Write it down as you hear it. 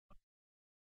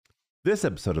This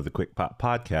episode of the Quick Pop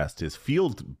Podcast is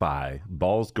fueled by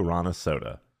Ball's Guarana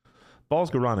Soda. Ball's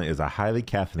Guarana is a highly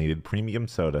caffeinated premium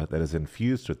soda that is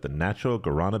infused with the natural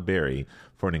guarana berry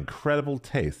for an incredible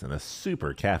taste and a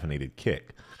super caffeinated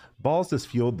kick. Balls has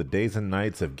fueled the days and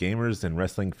nights of gamers and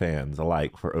wrestling fans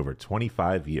alike for over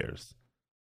 25 years.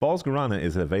 Ball's Guarana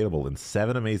is available in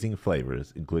 7 amazing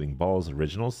flavors, including Ball's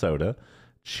Original Soda,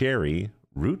 Cherry,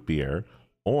 Root Beer,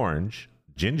 Orange,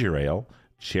 Ginger Ale,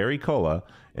 Cherry Cola,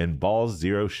 and Ball's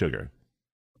Zero Sugar.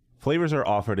 Flavors are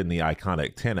offered in the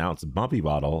iconic 10-ounce bumpy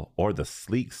bottle or the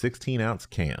sleek 16-ounce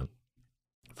can.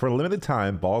 For a limited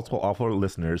time, Balls will offer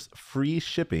listeners free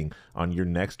shipping on your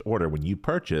next order when you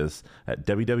purchase at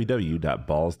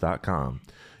www.balls.com.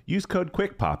 Use code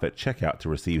QUICKPOP at checkout to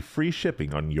receive free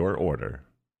shipping on your order.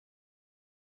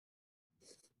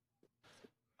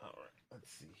 All right, let's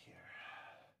see here.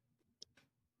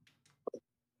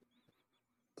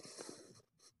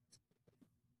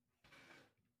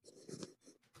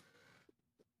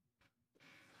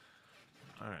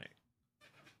 All right.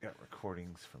 Got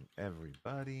recordings from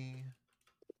everybody.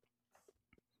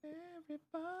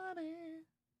 Everybody.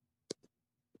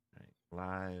 All right.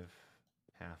 Live,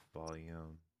 half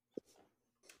volume.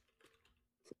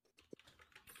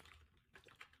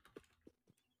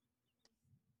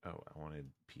 Oh, I wanted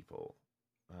people.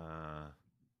 Oh,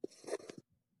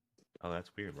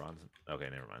 that's weird. Ron's okay.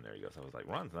 Never mind. There he goes. I was like,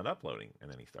 Ron's not uploading, and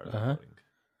then he started uploading.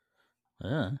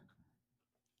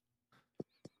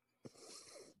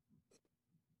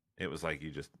 It was like you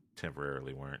just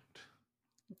temporarily weren't.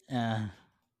 All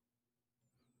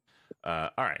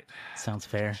right. Sounds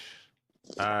fair.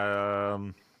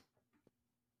 So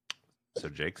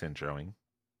Jake's introing.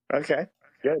 Okay,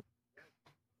 good.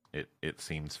 It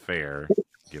seems fair,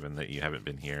 given that you haven't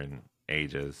been here in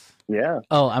ages. Yeah.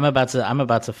 Oh, I'm about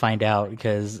to find out,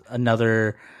 because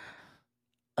another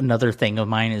thing of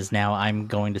mine is now I'm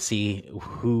going to see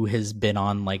who has been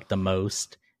on like the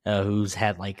most, who's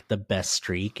had like the best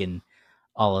streak and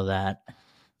all of that.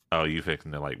 Oh, you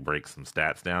fixing to like break some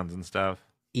stats downs and stuff?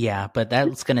 Yeah, but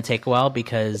that's going to take a while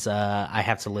because I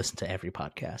have to listen to every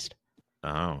podcast.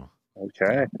 Oh.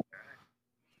 Okay.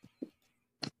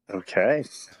 Okay.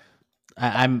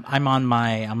 I'm on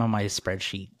my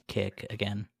spreadsheet kick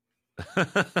again. I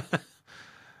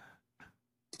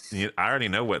already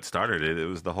know what started it. It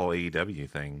was the whole AEW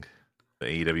thing, the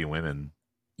AEW women.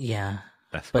 Yeah,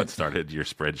 That's what started your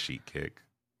spreadsheet kick.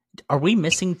 Are we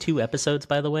missing 2 episodes,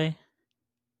 by the way?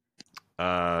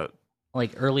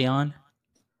 Like early on,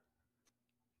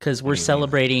 because we're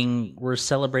celebrating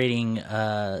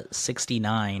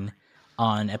 69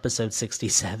 on episode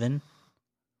 67.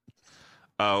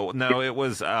 Oh no, it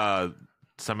was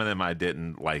some of them I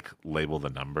didn't like label the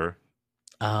number.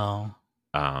 Oh.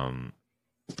 And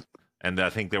I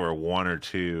think there were 1 or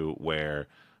 2 where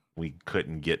we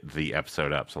couldn't get the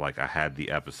episode up. So like I had the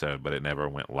episode, but it never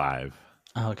went live.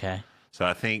 Okay. So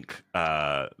I think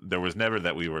there was never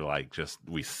that we were like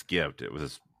we skipped.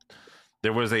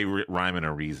 There was a rhyme and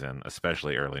a reason,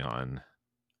 especially early on.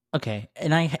 Okay,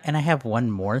 and I have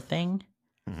one more thing.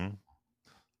 Mm-hmm.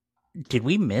 Did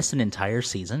we miss an entire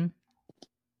season?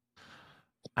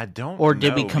 I don't. Or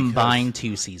did we combine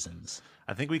 2 seasons?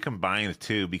 I think we combined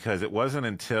 2 because it wasn't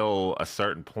until a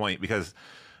certain point, because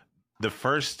the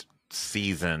first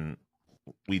season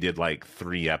we did like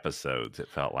 3 episodes. It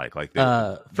felt like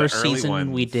the first early season ones,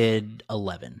 we did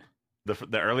 11.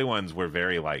 The early ones were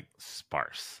very like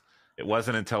sparse. It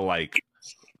wasn't until like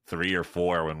 3 or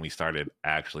 4 when we started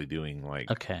actually doing like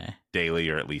daily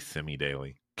or at least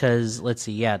semi-daily. Because let's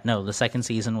see, the second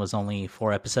season was only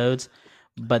 4 episodes,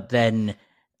 but then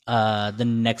the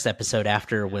next episode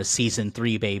after was season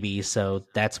 3, baby. So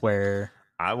that's where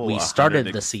we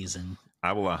started the season.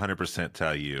 I will 100%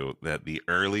 tell you that the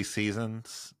early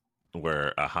seasons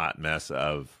were a hot mess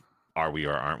of are we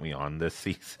or aren't we on this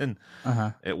season.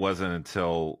 It wasn't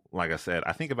until, like I said,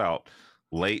 I think about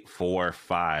late 4,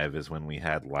 5 is when we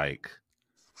had like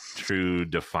true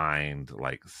defined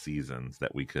like seasons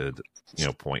that we could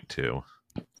point to.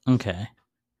 Okay.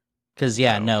 Because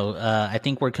I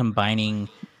think we're combining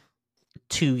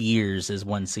 2 years as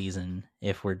one season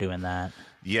if we're doing that.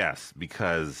 Yes,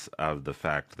 because of the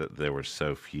fact that there were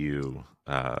so few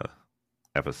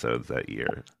episodes that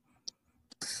year.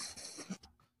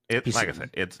 Like I said,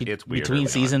 it's weird. Between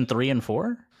season 3 and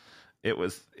 4? It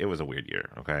was a weird year,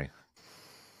 okay?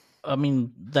 I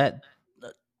mean, that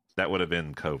would have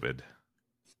been COVID.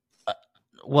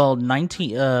 Well,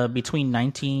 between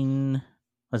 19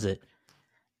 was it?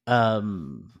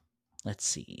 Let's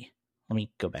see. Let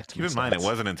me go back to. Keep in mind, it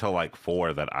wasn't until like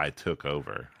 4 that I took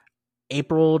over.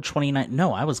 April 29th.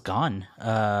 No, I was gone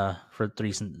for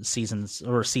seasons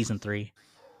or season 3.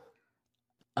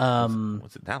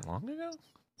 Was it that long ago?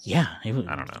 Yeah, I don't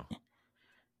know.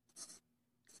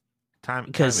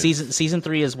 Because season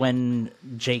 3 is when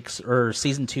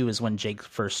season 2 is when Jake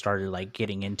first started like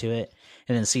getting into it,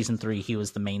 and then season 3 he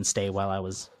was the mainstay while I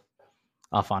was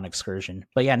off on excursion.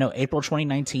 But yeah, no, April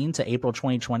 2019 to April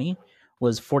 2020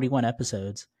 was 41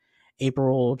 episodes.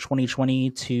 April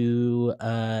 2020 to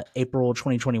April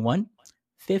 2021,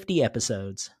 50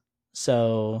 episodes.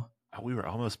 So we were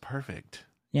almost perfect.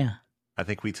 Yeah. I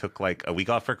think we took like a week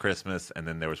off for Christmas, and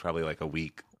then there was probably like a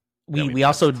week. We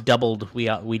also doubled. We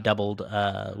doubled.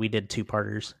 We did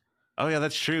 2-parters. Oh yeah,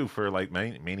 that's true for like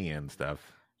Mania and stuff.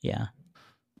 Yeah.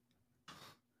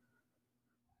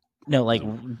 No, like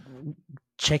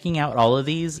checking out all of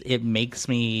these, it makes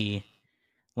me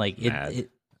like mad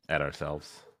at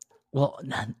ourselves. Well,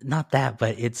 not that,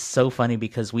 but it's so funny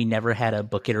because we never had a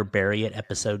Book It or Bury It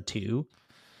episode 2.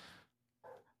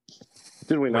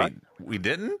 Did we not? Wait, we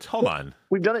didn't? Hold on.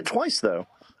 We've done it twice, though.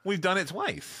 We've done it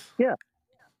twice. Yeah.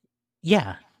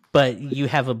 Yeah, but you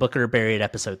have a Book It or Bury It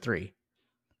episode 3.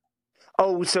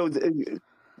 Oh, so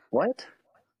what?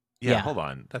 Yeah, Yeah. Hold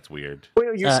on. That's weird.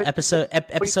 Wait, episode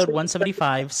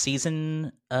 175,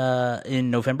 season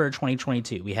in November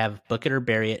 2022. We have Book It or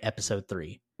Bury It episode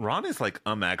 3. Ron is like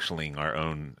actuallying our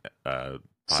own podcast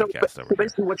so over here.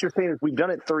 basically what you're saying is we've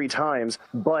done it 3 times,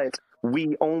 but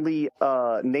we only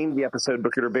named the episode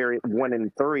Book It or Bury It 1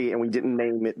 and 3, and we didn't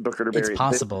name it Book It or Bury It. It's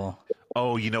possible.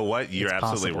 Oh, you know what? You're It's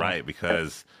absolutely possible. right,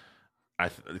 because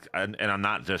and I'm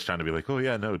not just trying to be like, oh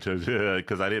yeah, no,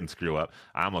 because I didn't screw up.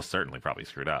 I almost certainly probably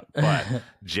screwed up. But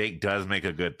Jake does make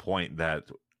a good point that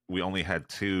we only had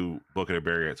 2 Book It or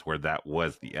Bury It's where that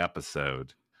was the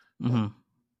episode. Mm-hmm.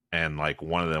 And like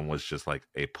one of them was just like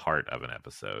a part of an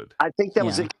episode. I think that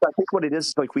was it. I think what it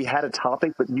is, like we had a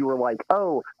topic, but you were like,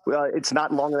 "Oh, it's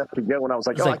not long enough to go," and I was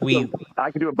like, It's "Oh, like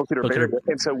I could do a Book It or Bury It,"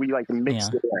 and so we like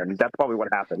mixed it in. That's probably what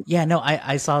happened. Yeah, no,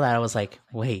 I saw that. I was like,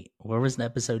 wait, where was the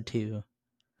episode 2?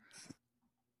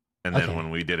 And then when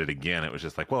we did it again, it was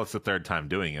just like, well, it's the 3rd time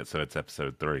doing it, so it's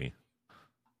episode 3.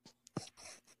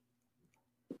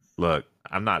 Look,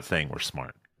 I'm not saying we're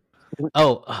smart.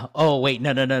 Oh, wait,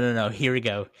 no. Here we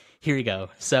go.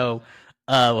 So,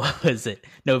 what was it?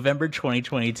 November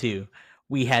 2022.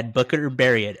 We had Book It or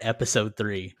Bury It episode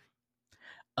 3.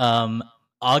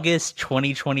 August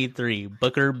 2023,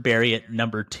 Book It or Bury It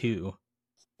number 2.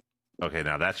 Okay,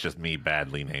 now that's just me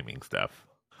badly naming stuff.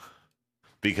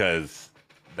 Because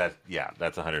that's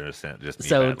 100% just me.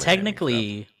 So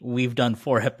technically, we've done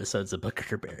 4 episodes of Book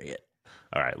It or Bury It.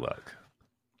 All right, look.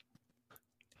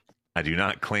 I do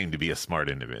not claim to be a smart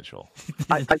individual.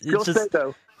 I still say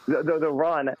though,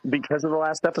 Ron, because of the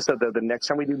last episode though, the next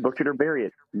time we do Book It or Bury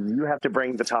It, you have to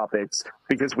bring the topics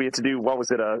because we have to do what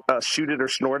was it? A shoot it or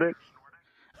snort it?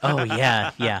 Oh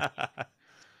yeah. I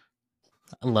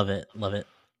love it.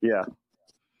 Yeah.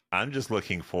 I'm just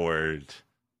looking forward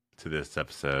to this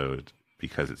episode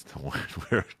because it's the one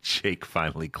where Jake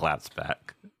finally claps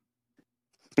back.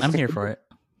 I'm here for it.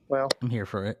 Well, I'm here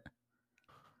for it.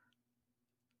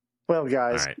 Well,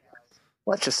 guys, All right.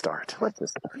 let's just start,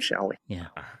 shall we? Yeah.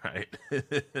 All right.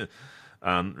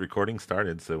 Recording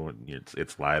started, so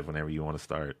it's live whenever you want to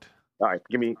start. All right,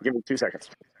 give me 2 seconds.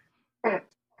 Oh,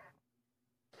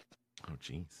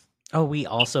 jeez. Oh, we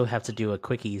also have to do a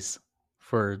quickies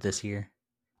for this year.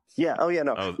 Yeah. Oh, yeah.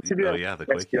 No. Oh, yeah, the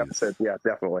next few quickies. episodes. Yeah,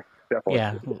 definitely.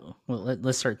 Yeah. Well,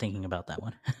 let's start thinking about that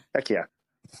one. Heck yeah.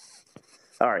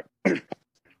 All right.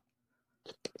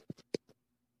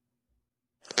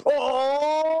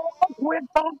 Oh, Quick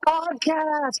Pop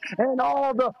Podcast and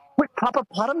all the Quick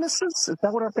Popopotamuses. Is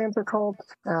that what our fans are called?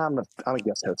 I'm a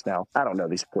guest host now. I don't know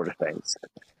these sort of things.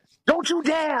 Don't you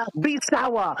dare be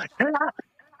sour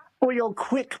for your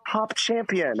Quick Pop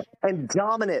champion and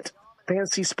dominant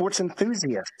fantasy sports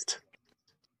enthusiast.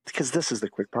 Because this is the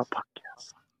Quick Pop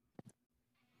Podcast.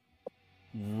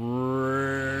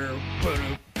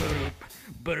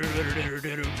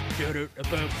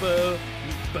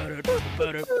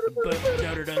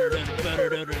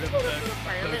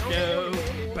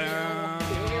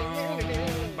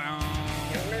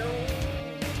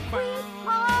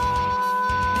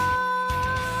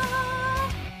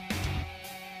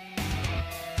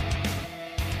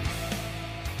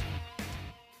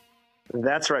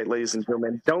 That's right, ladies and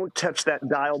gentlemen. Don't touch that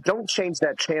dial. Don't change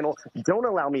that channel. Don't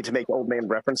allow me to make old man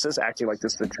references acting like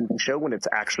this is a TV show when it's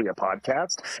actually a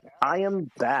podcast. I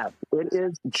am back. It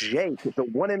is Jake, the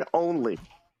one and only.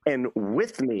 And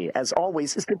with me, as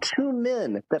always, is the 2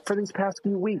 men that for these past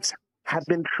few weeks have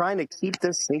been trying to keep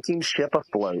this sinking ship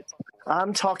afloat.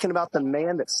 I'm talking about the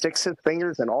man that sticks his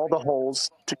fingers in all the holes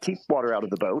to keep water out of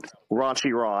the boat,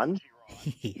 Raunchy Ron.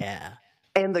 Yeah.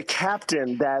 And the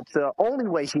captain that the only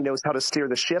way he knows how to steer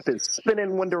the ship is spin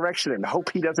in one direction and hope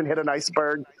he doesn't hit an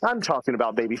iceberg. I'm talking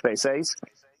about Babyface Ace.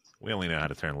 We only know how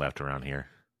to turn left around here.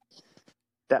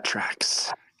 That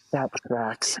tracks. That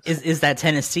tracks. Is that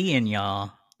Tennessean,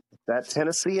 y'all? That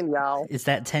Tennessean, y'all. Is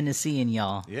that Tennessean,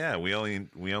 y'all? Yeah, we only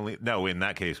no, in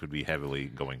that case would be heavily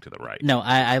going to the right. No,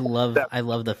 I love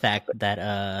the fact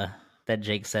that that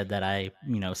Jake said that I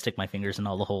stick my fingers in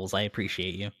all the holes. I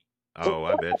appreciate you. Oh,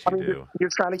 I bet you do. You're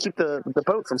trying to keep the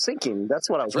boat from sinking. That's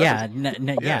what I was. Yeah,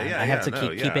 referencing. I have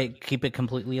to keep it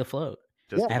completely afloat.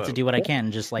 I have to do what I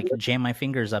can, just like jam my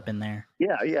fingers up in there.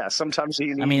 Yeah. Sometimes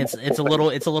you need. I mean, it's a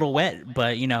little wet,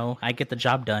 but I get the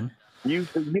job done. You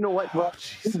know what? Well,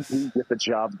 you get the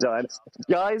job done,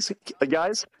 guys.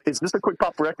 Is this a quick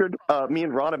pop record? Me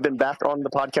and Ron have been back on the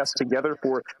podcast together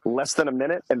for less than a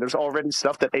minute, and there's already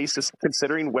stuff that Ace is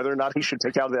considering whether or not he should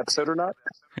take out of the episode or not.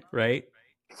 Right.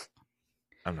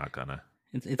 I'm not gonna.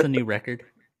 It's a new record.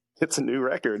 It's a new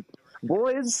record,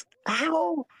 boys.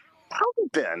 How you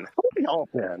been? How have y'all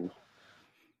been?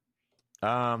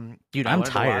 Dude, I'm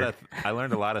tired. I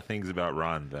learned a lot of things about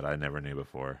Ron that I never knew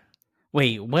before.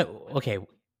 Wait, what? Okay,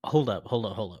 hold up.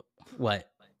 What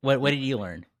did you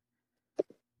learn?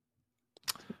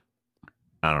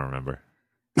 I don't remember.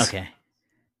 Okay.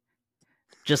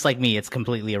 Just like me, it's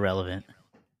completely irrelevant.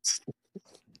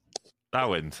 I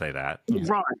wouldn't say that.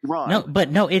 Ron.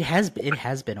 No, it has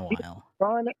been a while.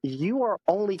 Ron, you are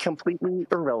only completely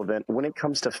irrelevant when it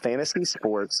comes to fantasy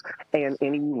sports and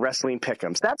any wrestling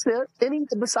pick'ems. That's it.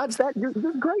 Besides that, you're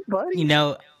great, buddy.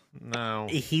 No,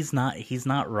 he's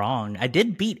not wrong. I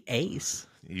did beat Ace.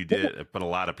 You did, but a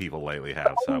lot of people lately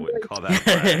have, so I wouldn't call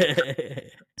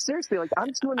that. Seriously, like I'm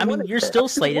doing. I mean, you're still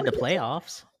slated to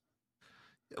playoffs.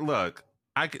 Look,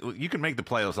 you can make the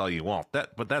playoffs all you want,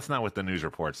 but that's not what the news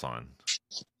reports on.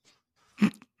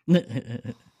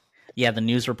 Yeah, the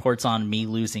news reports on me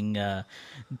losing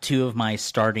two of my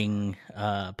starting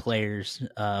players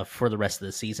for the rest of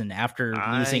the season after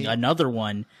losing another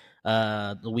one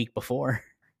the week before.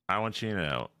 I want you to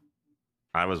know,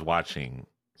 I was watching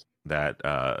that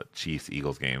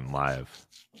Chiefs-Eagles game live.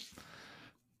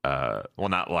 Well,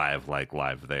 not live, like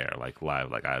live there, like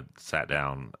live. Like I sat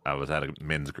down, I was at a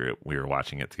men's group. We were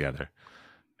watching it together.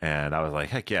 And I was like,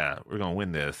 heck yeah, we're going to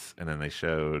win this. And then they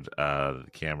showed the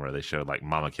camera. They showed like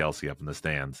Mama Kelsey up in the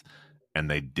stands. And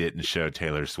they didn't show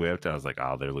Taylor Swift. I was like,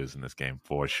 oh, they're losing this game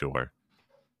for sure.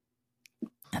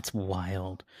 That's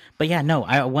wild. But yeah, no,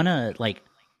 I want to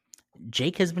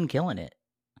Jake has been killing it.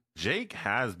 Jake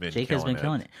has been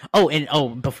killing it. Oh,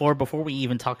 before we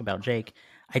even talk about Jake,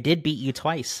 I did beat you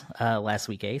twice last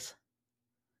week, Ace.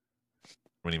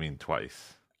 What do you mean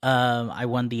twice? I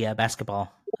won the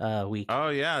basketball week. Oh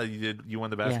yeah, you did. You won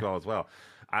the basketball as well.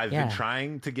 I've been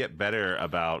trying to get better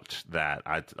about that.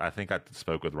 I think I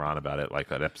spoke with Ron about it like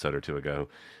an episode or two ago.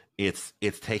 It's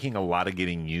taking a lot of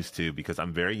getting used to because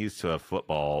I'm very used to a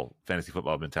fantasy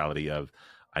football mentality of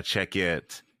I check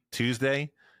it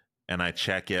Tuesday and I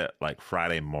check it like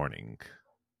Friday morning.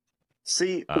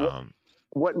 See,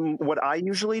 what I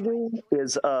usually do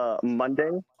is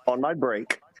Monday on my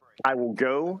break, I will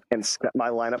go and set my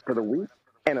lineup for the week.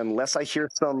 And unless I hear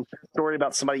some story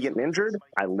about somebody getting injured,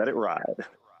 I let it ride.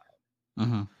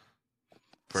 Mm-hmm.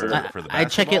 For the I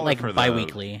check it like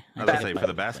bi-weekly. I was going to say, for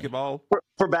the basketball?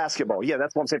 For basketball, yeah,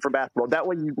 that's what I'm saying for basketball. That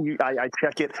way I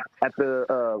check it at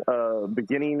the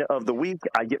beginning of the week.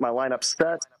 I get my lineup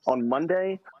set on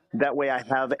Monday. That way I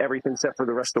have everything set for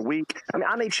the rest of the week. I mean,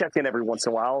 I may check in every once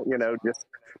in a while, just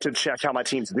to check how my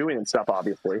team's doing and stuff,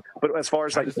 obviously. But as far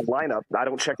as like the lineup, I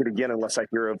don't check it again unless I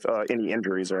hear of any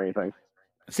injuries or anything.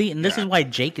 See, and this is why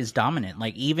Jake is dominant.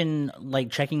 Like even like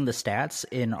checking the stats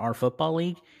in our football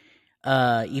league,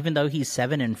 even though he's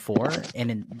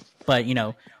 7-4, but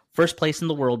first place in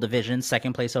the world division,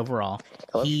 second place overall,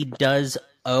 he does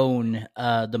own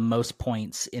the most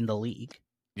points in the league.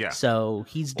 Yeah. So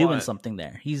he's doing something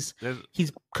there. He's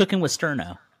cooking with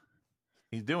Sterno.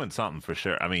 He's doing something for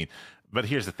sure. I mean, but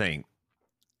here's the thing.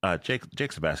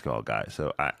 Jake's a basketball guy,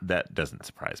 so that doesn't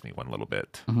surprise me one little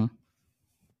bit. Mm-hmm.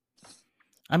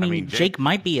 I mean, Jake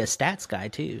might be a stats guy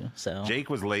too. So Jake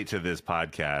was late to this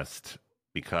podcast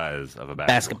because of a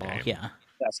basketball game. Yeah.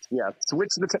 Yeah. So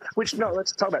let's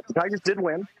talk about it. The Tigers did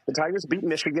win. The Tigers beat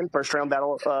Michigan first round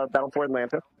battle for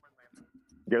Atlanta.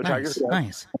 Go Tigers! Go.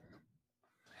 Nice.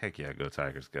 Heck yeah, go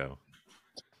Tigers, go.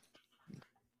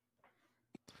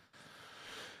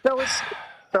 Fellas,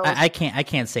 fellas? I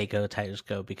can't say go Tigers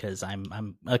go because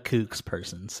I'm a Cougs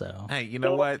person. So Hey, you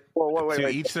know what? Wait, To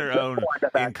wait. each their own.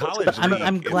 In college but league,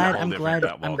 I'm it's a glad whole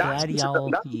different ball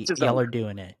game. y'all are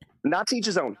doing it. Not to each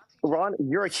his own. Ron,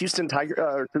 you're a Houston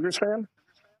Cougars fan?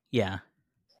 Yeah.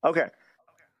 Okay.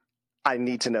 I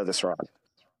need to know this, Ron.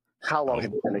 How long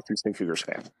have you been a Houston Cougars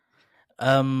fan?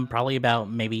 Probably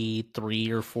about maybe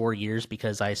 3 or 4 years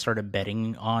because I started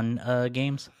betting on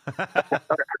games.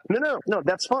 No,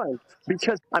 that's fine.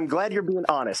 Because I'm glad you're being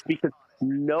honest. Because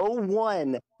no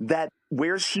one that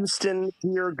wears Houston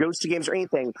gear, goes to games or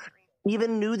anything,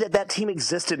 even knew that team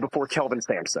existed before Kelvin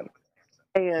Sampson.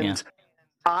 And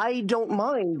I don't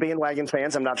mind bandwagon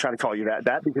fans. I'm not trying to call you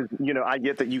that because I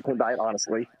get that you can buy it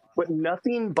honestly. But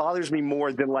nothing bothers me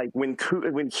more than like when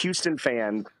Houston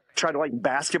fans try to like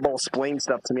basketball explain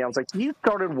stuff to me. I was like, you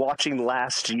started watching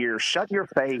last year. Shut your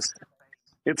face.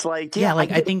 It's like,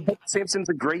 I think Sampson's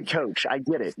a great coach. I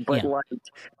get it, but like,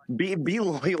 be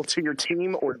loyal to your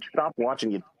team or stop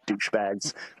watching, you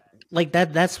douchebags. Like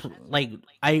that's like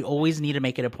I always need to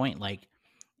make it a point. Like,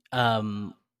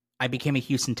 I became a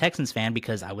Houston Texans fan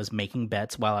because I was making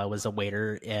bets while I was a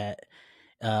waiter at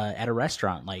a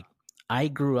restaurant. Like, I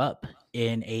grew up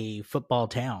in a football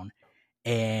town,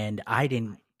 and I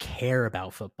didn't care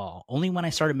about football. Only when I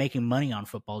started making money on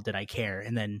football did I care.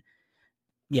 And then,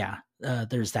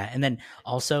 there's that. And then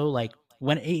also, like,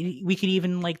 when we could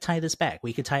even like tie this back,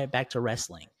 we could tie it back to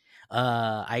wrestling.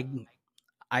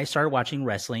 I started watching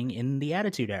wrestling in the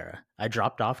Attitude Era. I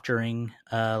dropped off during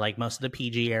like most of the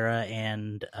PG era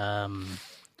and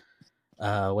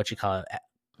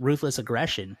Ruthless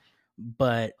Aggression,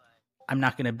 but I'm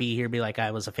not going to be here be like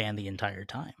I was a fan the entire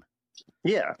time.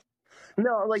 Yeah.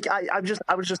 No, like I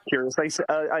was just curious. I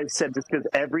said this because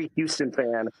every Houston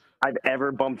fan I've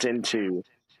ever bumped into,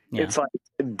 it's like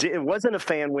it wasn't a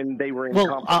fan when they were in.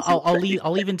 Well,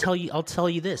 I'll tell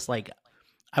you this. Like,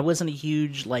 I wasn't a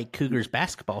huge like Cougars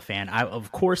basketball fan.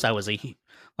 Of course I was a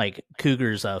like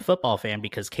Cougars football fan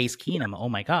because Case Keenum. Oh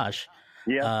my gosh.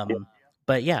 Yeah.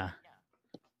 But yeah.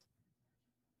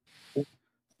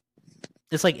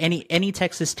 It's like any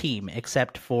Texas team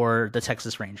except for the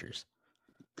Texas Rangers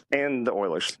and the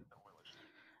Oilers.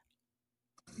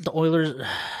 The Oilers.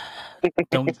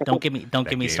 Don't get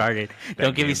me started.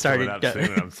 Don't get me started.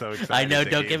 I'm so excited. I know.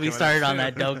 Don't get me started on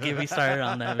that. Don't get me started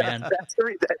on that, man.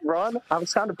 Ron, I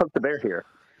was trying to poke the bear here.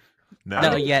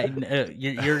 No,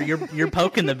 you're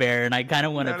poking the bear, and I kind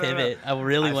of want to pivot. I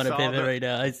really want to pivot right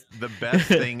now. The best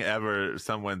thing ever.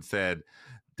 Someone said,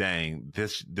 dang,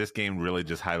 this game really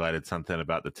just highlighted something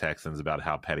about the Texans, about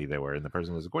how petty they were. And the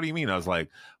person was like, what do you mean? I was like,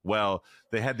 well,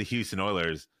 they had the Houston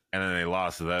Oilers, and then they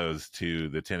lost those to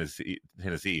the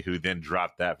Tennessee, who then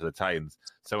dropped that for the Titans.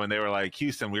 So when they were like,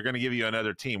 Houston, we're going to give you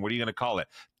another team. What are you going to call it?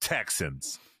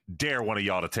 Texans. Dare one of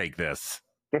y'all to take this.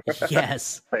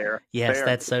 Yes. Fair. Yes, Fair.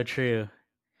 that's so true.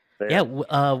 Fair. Yeah,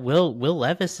 Will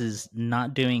Levis is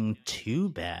not doing too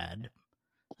bad.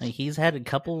 Like, he's had a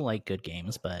couple like good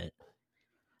games, but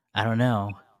I don't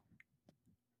know.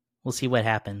 We'll see what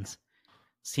happens.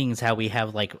 Seeing as how we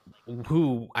have like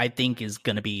who I think is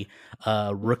going to be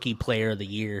rookie player of the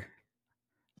year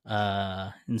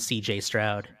in CJ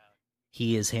Stroud.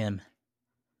 He is him.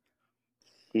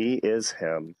 He is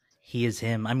him. He is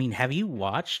him. I mean, have you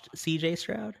watched CJ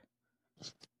Stroud?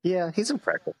 Yeah, he's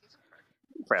impressive.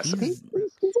 He's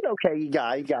an okay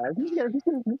guy. He can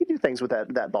do things with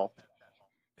that ball.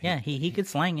 Yeah, he could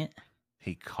slang it.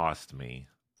 He cost me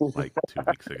like 2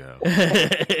 weeks ago. You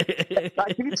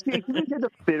can hear the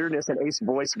bitterness in Ace's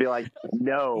voice to be like,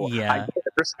 no, I can't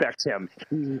respect him.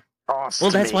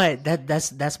 Well, that's why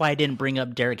that's why I didn't bring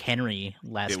up Derrick Henry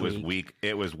last week.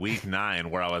 It was week 9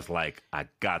 where I was like, I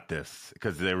got this,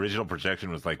 because the original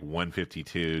projection was like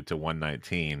 152 to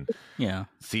 119. Yeah,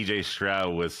 CJ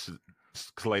Stroud was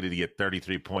slated to get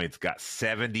 33 points, got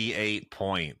 78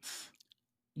 points.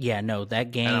 Yeah, no,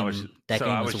 that game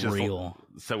was real.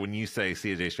 So when you say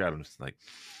CJ Stroud, I'm just like,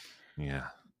 yeah,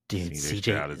 dude,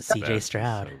 CJ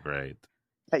Stroud, so great.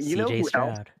 Hey, you know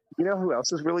who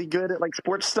else is really good at like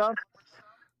sports stuff?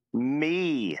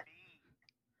 Me.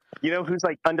 You know who's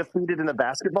like undefeated in the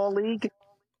basketball league?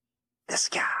 This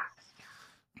guy.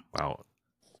 Wow.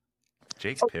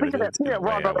 Jake's pivoted in a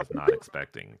way I was not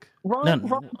expecting.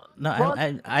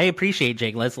 I appreciate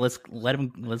Jake. Let's let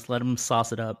him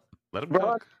sauce it up. Let him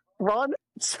go. Ron,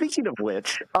 speaking of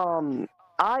which,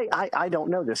 I don't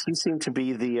know this. You seem to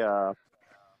be the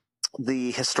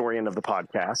historian of the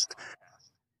podcast.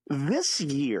 This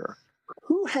year,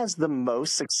 who has the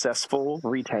most successful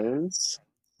retains?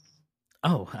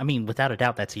 Oh, I mean, without a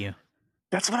doubt, that's you.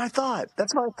 That's what I thought.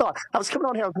 I was coming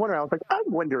on here. I was wondering. I was like, I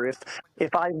wonder if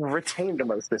I retained the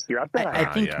most this year. I bet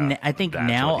I think yeah. I think That's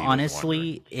now, what he was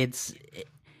honestly,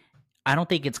 I don't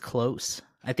think it's close.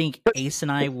 I think Ace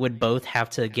and I would both have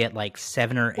to get like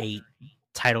 7 or 8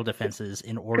 title defenses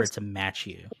in order to match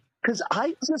you. Because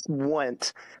I just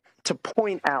want to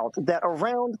point out that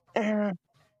around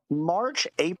March,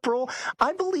 April,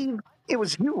 I believe it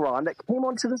was you, Ron, that came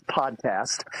onto this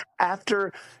podcast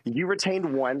after you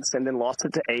retained once and then lost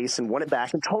it to Ace and won it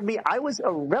back and told me I was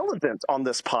irrelevant on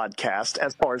this podcast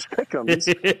as far as pick'ems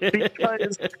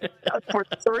because for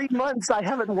 3 months I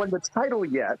haven't won the title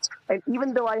yet. And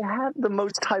even though I had the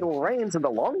most title reigns and the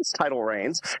longest title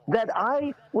reigns, that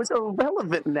I was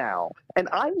irrelevant now. And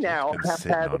I now Been have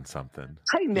sitting had on something.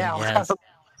 I now Yes. have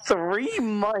 3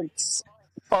 months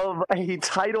of a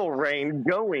title reign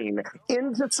going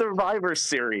into Survivor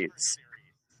Series.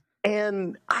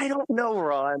 And I don't know,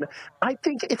 Ron. I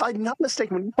think, if I'm not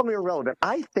mistaken, when you told me irrelevant,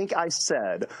 I think I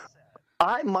said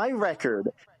my record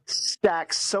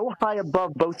stacks so high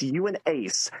above both you and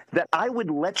Ace that I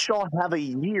would let y'all have a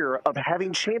year of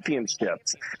having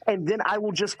championships, and then I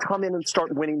will just come in and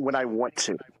start winning when I want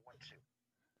to.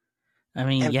 I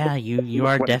mean, yeah, you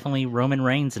are definitely Roman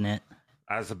Reigns in it.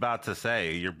 I was about to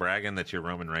say, you're bragging that you're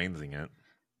Roman Reignsing it.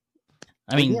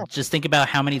 I mean, just think about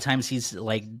how many times he's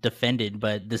like defended,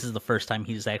 but this is the first time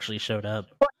he's actually showed up.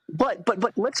 But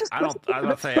let's just. I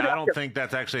don't think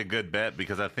that's actually a good bet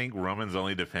because I think Roman's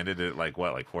only defended it like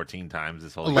 14 times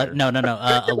this whole year. No,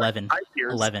 11.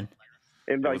 11.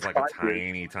 It was like a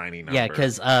tiny number. Yeah,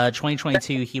 because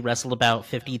 2022 he wrestled about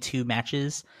 52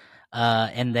 matches,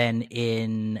 and then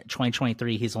in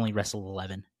 2023 he's only wrestled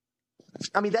 11.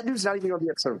 I mean, that dude's not even going to be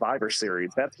at Survivor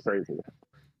Series. That's crazy.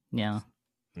 Yeah.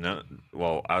 No,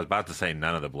 well, I was about to say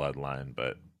none of the bloodline,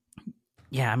 but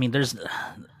yeah, I mean, there's,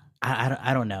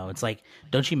 I don't know. It's like,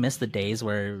 don't you miss the days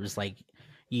where it was like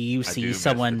you see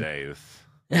someone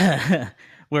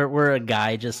where a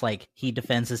guy just like he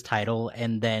defends his title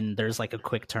and then there's like a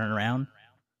quick turnaround.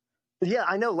 Yeah,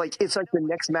 I know. Like it's like the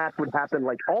next match would happen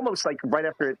like almost like right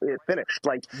after it finished.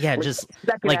 Like yeah, just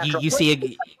like you see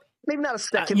a maybe not a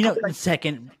second, like,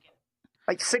 second.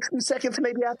 Like 60 seconds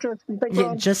maybe after?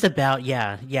 Yeah, just about,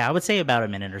 yeah. Yeah, I would say about a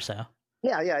minute or so.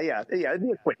 Yeah. It'd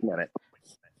be a quick minute.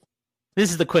 This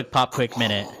is the quick pop, quick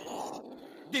minute.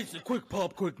 This is a quick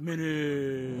pop, quick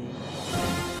minute.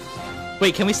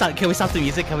 Wait, can we stop the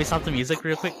music? Can we stop the music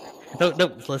real quick? No,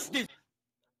 let's...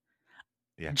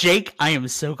 Yeah. Jake, I am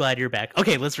so glad you're back.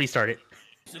 Okay, let's restart it.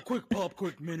 It's a quick pop,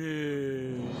 quick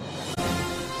minute.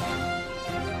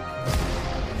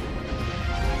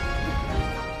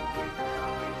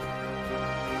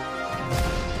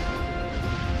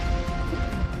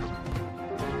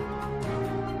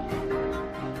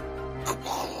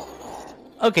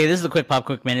 Okay, this is the Quick Pop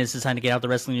Quick Minute. It's time to get out the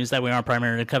wrestling news that we aren't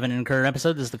primarily covering in the current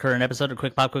episode. This is the current episode of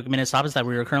Quick Pop Quick Minute topics that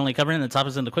we are currently covering. The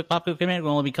topics in the Quick Pop Quick Minute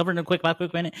will only be covered in the Quick Pop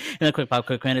Quick Minute. And the Quick Pop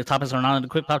Quick Minute topics are not in the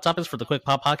Quick Pop topics for the Quick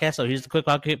Pop podcast. So here's the Quick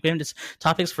Pop Quick Minute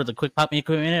topics for the Quick Pop Quick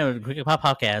Minute or the Quick Pop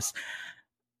podcast.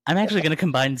 I'm actually going to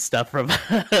combine stuff from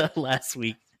last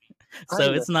week,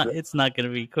 so it's not going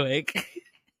to be quick.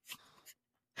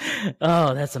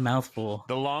 Oh, that's a mouthful.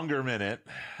 The longer minute.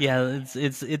 Yeah,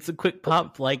 it's a quick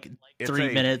pop, like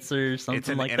 3 minutes or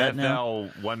something like that now.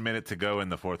 1 minute to go in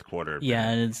the fourth quarter. Yeah,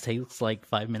 and it takes like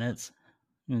 5 minutes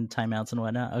and timeouts and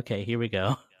whatnot. Okay, here we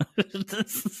go. Can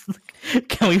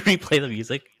we replay the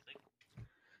music?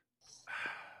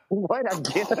 What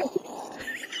again?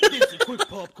 It's a quick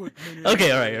pop, quick minute.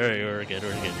 Okay, all right, we're good.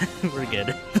 We're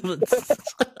good.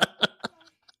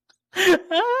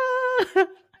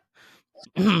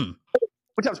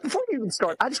 Before we even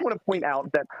start, I just want to point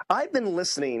out that I've been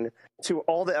listening to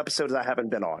all the episodes I haven't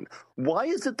been on. Why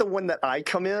is it the one that I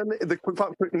come in, the Quick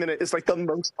Pop Quick Minute, is like the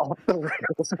most off the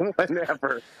rails one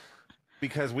ever?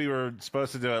 Because we were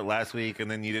supposed to do it last week, and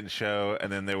then you didn't show,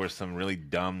 and then there were some really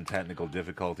dumb technical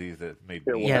difficulties that made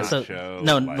me not show.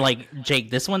 No, like Jake,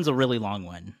 this one's a really long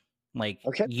one. Like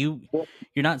okay. You're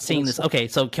not seeing this. Okay,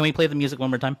 so can we play the music one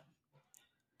more time?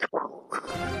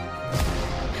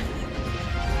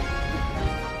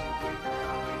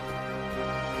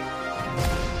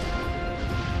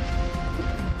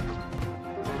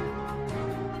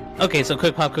 Okay, so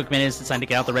quick pop, quick minutes. It's time to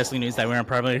get out the wrestling news that we're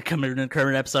probably going to come in the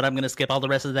current episode. I'm going to skip all the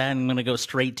rest of that and I'm going to go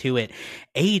straight to it.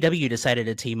 AEW decided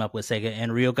to team up with Sega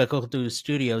and Ryogoku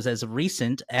Studios as of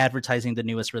recent, advertising the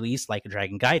newest release, Like a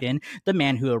Dragon Gaiden, The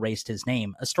Man Who Erased His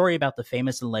Name, a story about the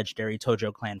famous and legendary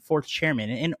Tojo clan fourth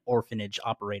chairman and orphanage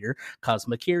operator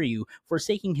Kazuma Kiryu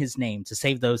forsaking his name to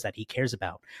save those that he cares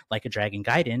about. Like a Dragon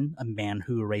Gaiden, A Man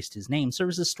Who Erased His Name,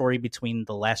 serves a story between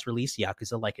the last release,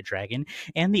 Yakuza Like a Dragon,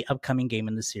 and the upcoming game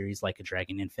in the series, Like a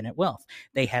Dragon Infinite Wealth.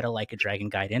 They had a Like a Dragon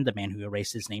Gaiden, The Man Who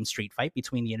Erased His Name street fight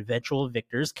between the eventual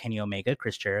victors Kenny Omega,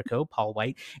 Chris Jericho, Paul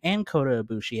White, and Kota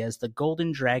Ibushi as the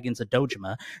Golden Dragons of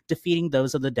Dojima, defeating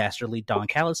those of the dastardly Don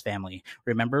Callis family.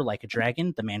 Remember, Like a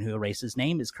Dragon, The Man Who Erased His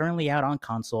Name is currently out on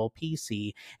console,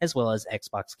 PC, as well as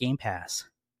Xbox Game Pass.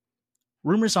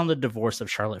 Rumors on the divorce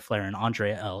of Charlotte Flair and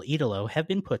Andrea El Idolo have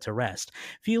been put to rest.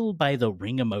 Fueled by the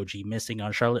ring emoji missing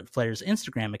on Charlotte Flair's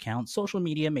Instagram account, social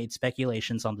media made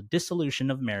speculations on the dissolution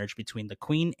of marriage between the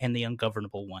Queen and the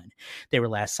Ungovernable One. They were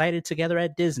last sighted together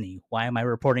at Disney. Why am I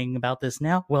reporting about this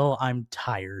now? Well, I'm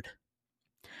tired.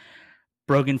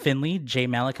 Brogan Finley, Jay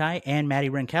Malachi, and Maddie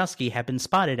Rankowski have been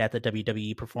spotted at the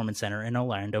WWE Performance Center in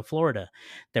Orlando, Florida.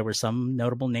 There were some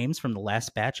notable names from the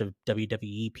last batch of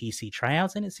WWE PC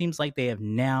tryouts, and it seems like they have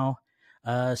now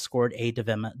scored a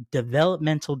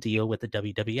developmental deal with the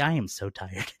WWE. I am so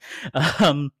tired.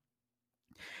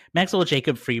 Maxwell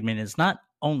Jacob Friedman is not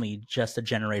only just a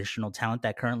generational talent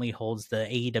that currently holds the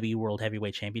AEW World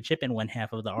Heavyweight Championship and one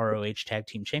half of the ROH Tag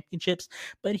Team Championships,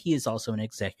 but he is also an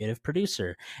executive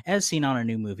producer. As seen on a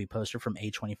new movie poster from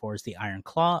A24's The Iron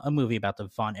Claw, a movie about the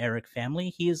Von Erich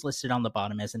family, he is listed on the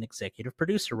bottom as an executive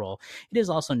producer role. It is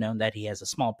also known that he has a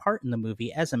small part in the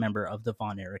movie as a member of the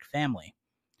Von Erich family.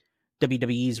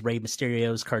 WWE's Rey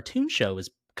Mysterio's cartoon show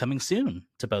is coming soon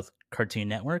to both Cartoon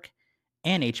Network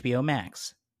and HBO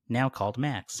Max, now called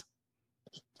Max.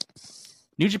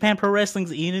 New Japan Pro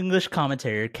Wrestling's English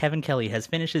commentator Kevin Kelly has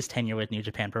finished his tenure with New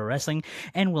Japan Pro Wrestling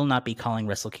and will not be calling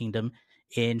Wrestle Kingdom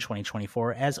in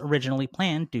 2024 as originally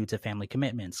planned due to family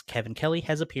commitments. Kevin Kelly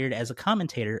has appeared as a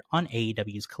commentator on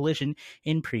AEW's Collision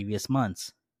in previous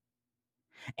months.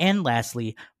 And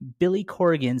lastly, Billy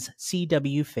Corrigan's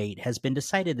CW fate has been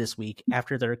decided this week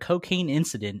after their cocaine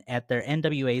incident at their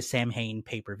NWA Samhain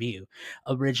pay-per-view.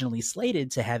 Originally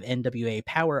slated to have NWA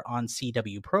Power on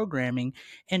CW programming,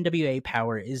 NWA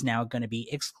Power is now going to be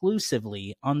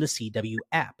exclusively on the CW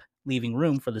app, leaving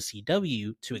room for the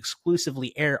CW to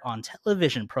exclusively air on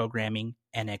television programming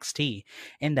NXT.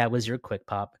 And that was your Quick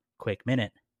Pop, Quick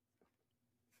Minute.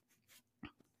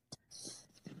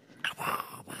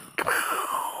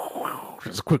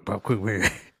 It's a quick pop, quick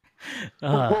minute.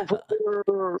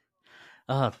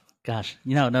 Gosh,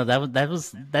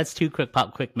 that's 2 quick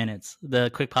pop, quick minutes. The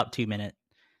quick pop 2 minute.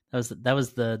 That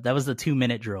was the 2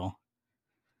 minute drill.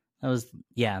 That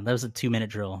was a 2 minute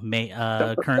drill.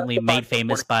 Currently made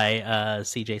famous by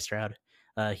CJ Stroud.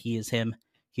 He is him.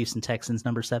 Houston Texans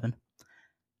number 7.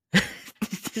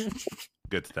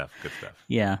 Good stuff.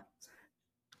 Yeah.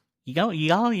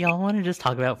 Y'all want to just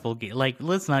talk about Full Gear? Like,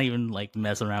 let's not even like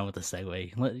mess around with the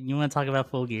segue. You want to talk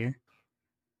about Full Gear?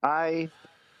 I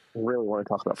really want to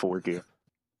talk about Full Gear.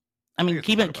 I mean,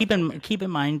 keep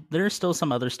in mind there's still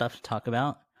some other stuff to talk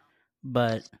about,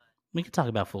 but we could talk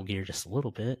about Full Gear just a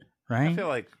little bit, right?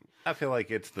 I feel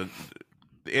like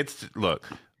look.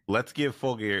 Let's give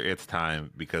Full Gear its time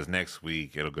because next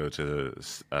week it'll go to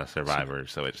Survivor,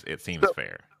 so it seems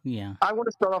fair. Yeah. I want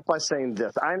to start off by saying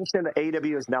this. I understand that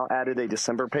AEW has now added a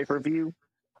December pay-per-view.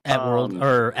 At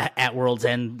Worlds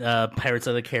and Pirates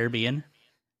of the Caribbean.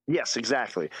 Yes,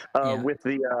 exactly. With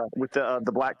the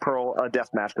Black Pearl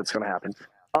death match that's going to happen.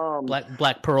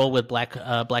 Black Pearl with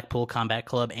Blackpool Combat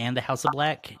Club and the House of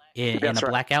Black in a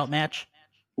blackout match.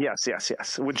 Yes,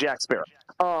 with Jack Sparrow.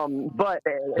 But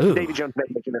Davey Jones may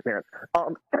make an appearance.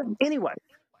 Anyway,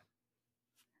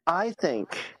 I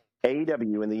think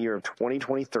AEW in the year of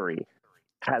 2023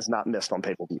 has not missed on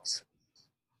pay-per-views.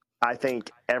 I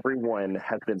think everyone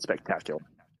has been spectacular.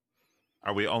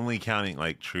 Are we only counting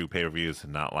like true pay-per-views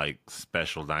and not like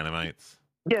special dynamites?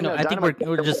 Yeah, no, I think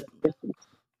we're just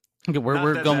we're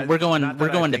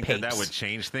going to Papes. That would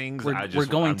change things. We're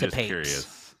going to Papes.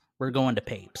 Curious. We're going to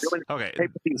Papes. Okay,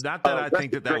 not that I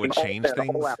think that would change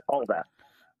things. All that.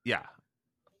 Yeah.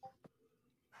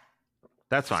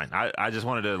 That's fine. I just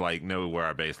wanted to like know where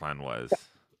our baseline was.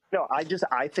 No, I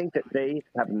think that they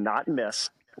have not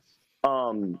missed.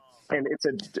 And it's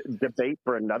a debate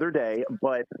for another day,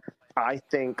 but I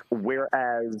think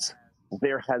whereas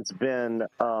there has been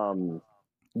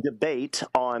debate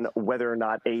on whether or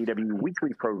not AEW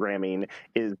weekly programming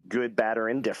is good, bad, or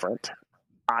indifferent,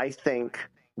 I think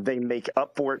they make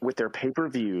up for it with their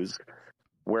pay-per-views.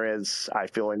 Whereas I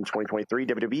feel in 2023,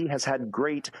 WWE has had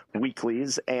great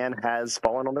weeklies and has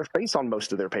fallen on their face on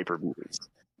most of their pay-per-views.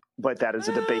 But that is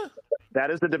a debate. That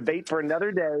is a debate for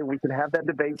another day. We can have that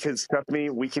debate because, trust me,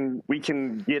 we can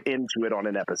get into it on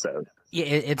an episode. Yeah,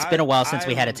 it's been a while since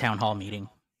we had a town hall meeting.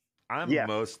 I'm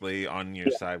mostly on your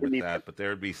side with that, but there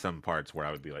would be some parts where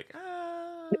I would be like,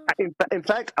 In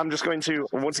fact, I'm just going to,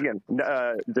 once again,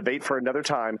 debate for another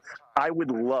time. I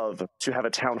would love to have a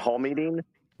town hall meeting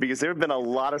because there have been a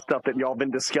lot of stuff that y'all have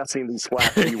been discussing these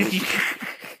last few weeks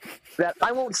that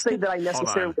I won't say that I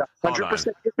necessarily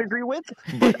 100% disagree with,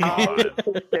 but I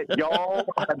think that y'all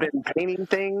have been painting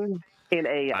things in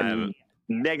a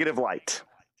negative light.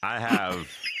 I'm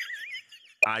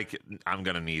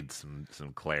going to need some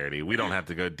clarity. We don't have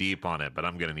to go deep on it, but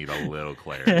I'm going to need a little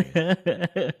clarity.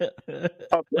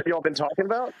 What y'all been talking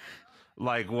about?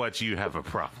 Like what you have a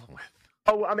problem with.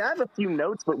 Oh, I mean, I have a few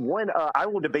notes, but one, I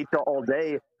will debate y'all all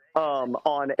day on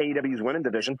AEW's women's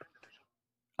division.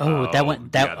 That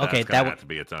went that yeah, okay. That That have to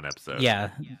be its own episode. yeah.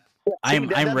 I'm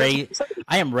ready.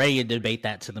 I am ready to debate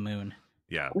that to the moon.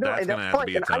 Yeah, No, that's going to have to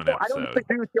be its own I don't episode.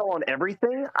 agree with y'all on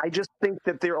everything. I just think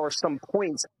that there are some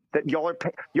points that y'all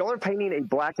are painting a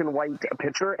black and white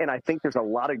picture, and I think there's a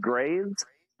lot of grays.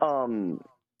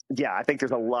 Yeah, I think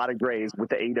there's a lot of grays with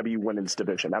the AEW women's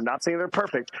division. I'm not saying they're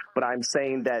perfect, but I'm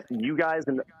saying that you guys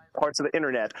and parts of the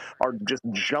internet are just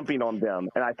jumping on them,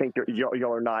 and I think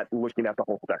y'all are not looking at the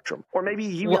whole spectrum. Or maybe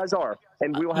you guys are,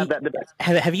 and we will have that debate.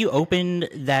 Have you opened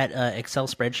that Excel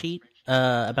spreadsheet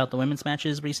about the women's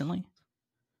matches recently?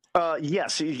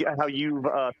 Yes, how you've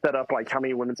set up like how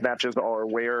many women's matches are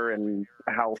where and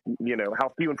how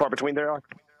how few and far between there are.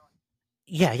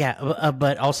 Yeah,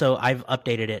 but also I've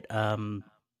updated it.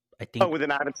 I think. Oh, well, then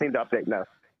I haven't seen the update. No.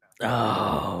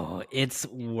 Oh, it's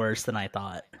worse than I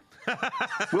thought.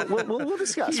 We'll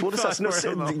discuss. We'll discuss.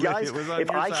 No, guys, if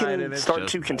I can start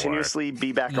to continuously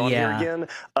be back on here again,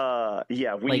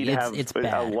 we have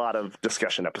a lot of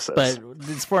discussion episodes. But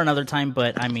it's for another time.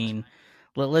 But I mean,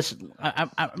 let's. I'm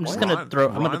just gonna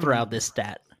throw out this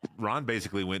stat. Ron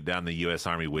basically went down the U.S.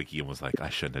 Army wiki and was like, "I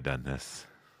shouldn't have done this."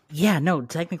 Yeah, no,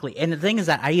 technically. And the thing is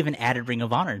that I even added Ring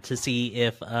of Honor to see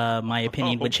if my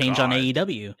opinion would change on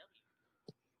AEW.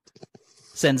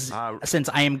 Since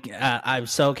I am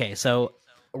so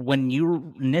when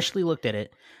you initially looked at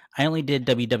it, I only did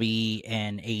WWE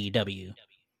and AEW.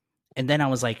 And then I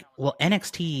was like, well,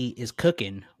 NXT is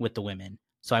cooking with the women.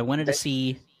 So I wanted to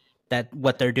see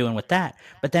what they're doing with that.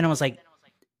 But then I was like,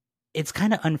 it's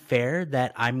kind of unfair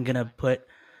that I'm going to put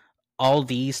all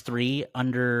these three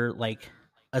under like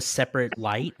a separate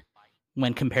light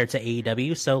when compared to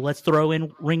AEW. So let's throw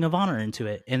in Ring of Honor into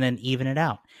it and then even it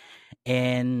out.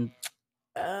 And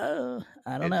I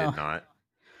don't know. Did not.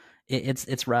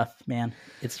 It's rough, man.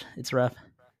 It's rough.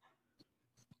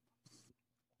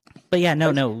 But yeah,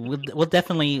 no, we'll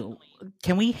definitely.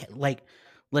 Can we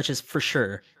let's just for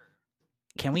sure.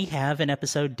 Can we have an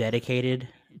episode dedicated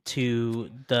to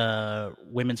the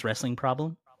women's wrestling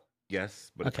problem?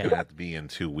 Yes, but it's going to have to be in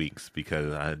 2 weeks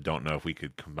because I don't know if we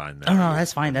could combine that. Oh, no,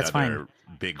 that's fine. That's fine.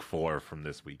 Big four from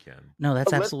this weekend. No,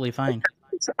 that's absolutely fine.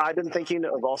 I've been thinking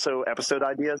of also episode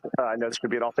ideas. I know this could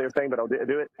be an off-air thing, but I'll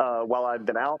do it while I've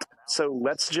been out. So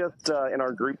let's just, in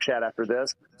our group chat after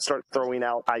this, start throwing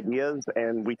out ideas,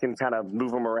 and we can kind of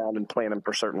move them around and plan them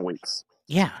for certain weeks.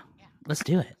 Yeah, let's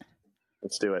do it.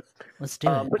 Let's do it. Let's do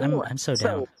it. I'm so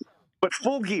down. But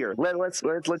Full Gear, let's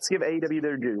give AEW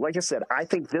their due. Like I said, I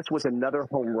think this was another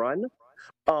home run.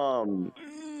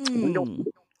 You don't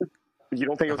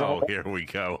think it was a home run? Here we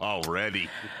go already.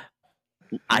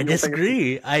 I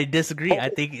disagree. I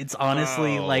think it's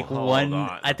honestly one.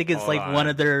 I think it's one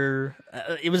of their.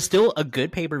 It was still a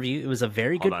good pay-per-view. It was a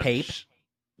very good pay.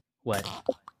 What?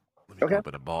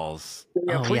 Open the balls.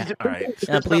 Yeah, please, All right.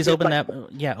 Please open that.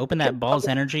 Yeah, open that Balls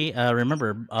Energy.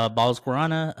 Remember, Balls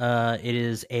Guarana. It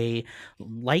is a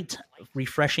light,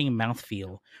 refreshing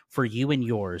mouthfeel for you and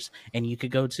yours. And you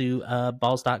could go to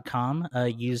balls.com.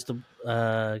 Use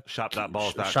the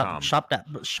shop.balls.com.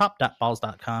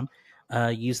 Shop.balls.com.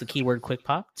 Use the keyword Quick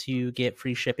Pop to get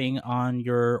free shipping on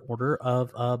your order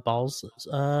of Balls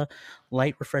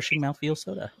light, refreshing mouthfeel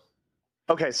soda.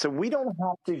 Okay, so we don't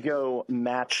have to go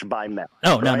match by match.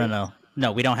 Oh, right?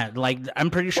 No, we don't have. I'm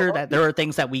pretty sure that there are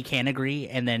things that we can agree,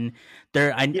 and then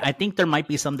I think there might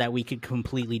be some that we could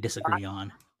completely disagree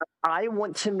on. I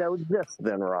want to know this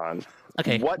then, Ron.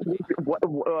 Okay. What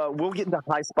we'll get into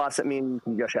high spots that mean you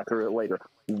can gush after it later.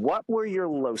 What were your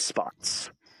low spots?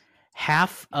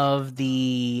 Half of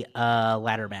the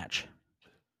ladder match.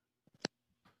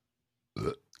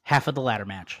 Half of the ladder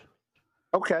match.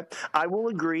 Okay, I will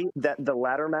agree that the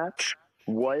ladder match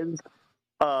was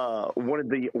one of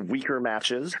the weaker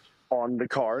matches on the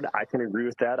card. I can agree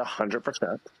with that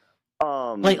 100%.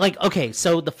 Okay,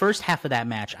 so the first half of that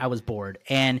match I was bored,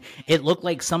 and it looked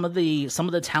like some of the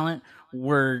talent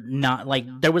were not, like,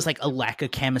 there was like a lack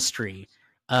of chemistry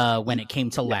when it came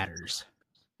to ladders.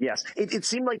 Yes, it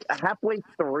seemed like halfway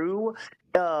through,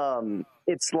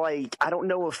 it's like, I don't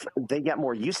know if they got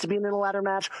more used to being in a ladder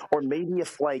match, or maybe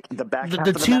if like the back half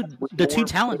of the match was the two more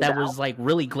talent that filled was out. like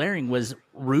really glaring was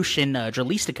Roosh and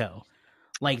Jalistico.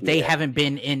 Like, they haven't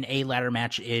been in a ladder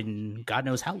match in God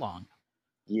knows how long.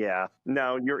 Yeah,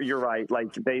 no, you're right.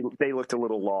 Like they looked a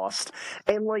little lost,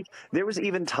 and like there was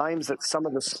even times that some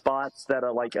of the spots that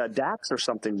like Dax or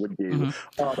something would do.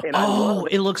 And I love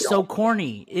It looks so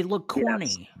corny. It looked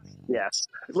corny. Yes,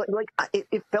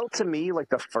 it felt to me like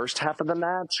the first half of the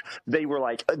match, they were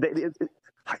like,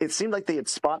 it seemed like they had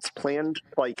spots planned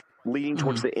like leading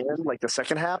towards the end, like the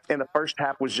second half, and the first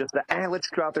half was just let's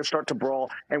go out there, start to brawl,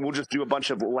 and we'll just do a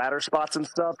bunch of ladder spots and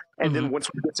stuff, and then once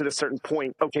we get to a certain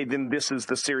point, okay, then this is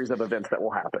the series of events that will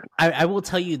happen. I will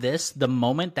tell you this: the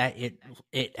moment that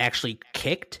it actually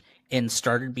kicked and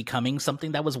started becoming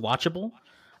something that was watchable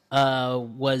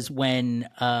was when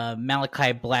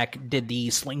Malachi Black did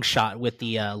the slingshot with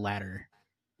the ladder.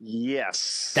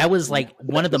 Yes, That was like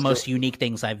one of the most unique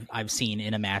things I've seen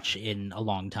in a match in a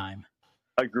long time.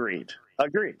 Agreed.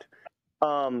 Okay,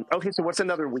 so what's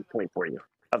another weak point for you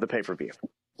of the pay-per-view?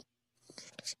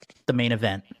 The main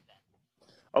event.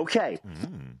 Okay,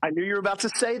 I knew you were about to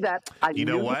say that. You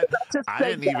know what? I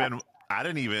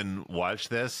didn't even watch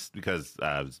this because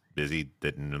I was busy.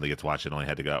 Didn't really get to watch it. Only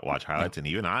had to go watch highlights. And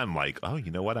even I'm like, oh,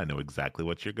 you know what? I know exactly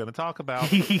what you're going to talk about.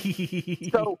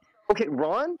 So, okay,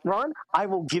 Ron, I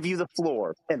will give you the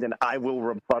floor, and then I will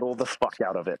rebuttal the fuck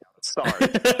out of it. Sorry.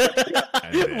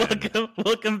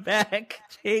 Welcome back,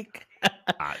 Jake.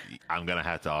 I'm going to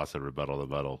have to also rebuttal the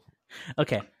buttle.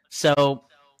 Okay, so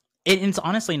it's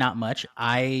honestly not much.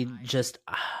 I just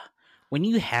when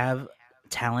you have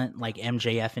talent like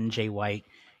MJF and Jay White,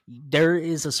 there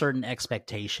is a certain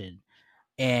expectation,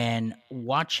 and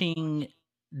watching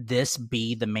this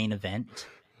be the main event,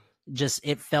 just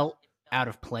it felt out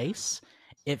of place.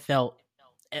 It felt,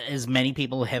 as many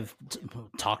people have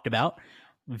talked about,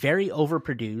 very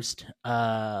overproduced,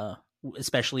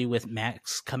 especially with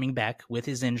Max coming back with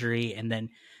his injury and then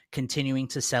continuing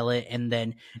to sell it and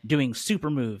then doing super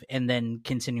move and then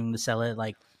continuing to sell it.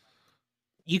 Like,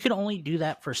 you can only do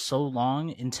that for so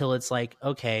long until it's like,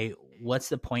 okay, what's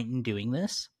the point in doing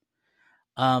this?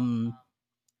 And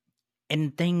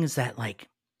things that, like,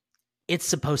 it's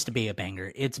supposed to be a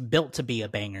banger. It's built to be a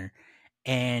banger.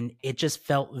 And it just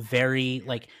felt very,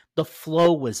 like, the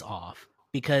flow was off,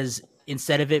 because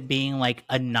instead of it being like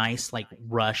a nice, like,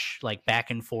 rush, like, back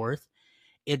and forth,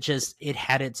 it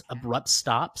had its abrupt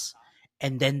stops,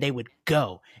 and then they would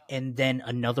go, and then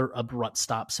another abrupt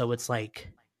stop. So it's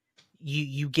like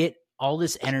you get all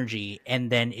this energy, and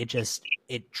then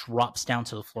it drops down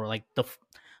to the floor. Like,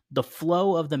 the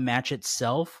flow of the match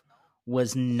itself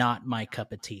was not my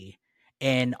cup of tea.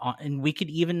 And we could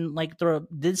even, like,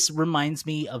 this reminds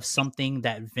me of something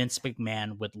that Vince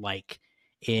McMahon would like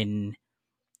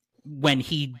when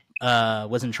he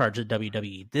was in charge of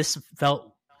WWE. This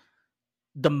felt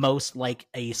the most like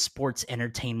a sports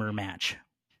entertainer match.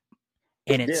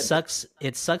 And it sucks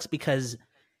because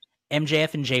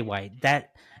MJF and Jay White,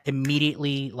 that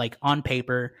immediately, like, on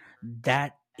paper,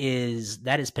 that is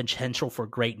potential for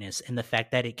greatness. And the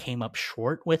fact that it came up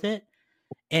short with it,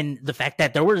 and the fact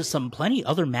that there were plenty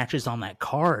other matches on that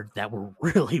card that were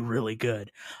really, really good.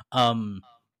 I'm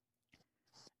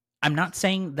not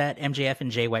saying that MJF and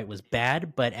Jay White was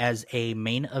bad, but as a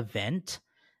main event,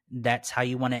 that's how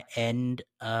you want to end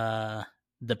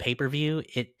the pay-per-view.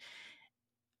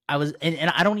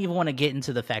 And I don't even want to get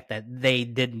into the fact that they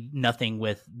did nothing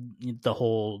with the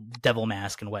whole devil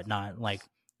mask and whatnot. Like,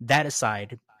 that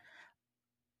aside,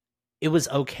 it was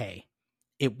okay.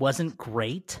 It wasn't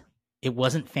great. It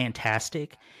wasn't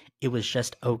fantastic. It was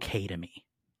just okay to me.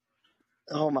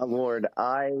 Oh my Lord,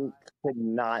 I could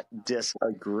not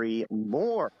disagree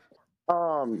more.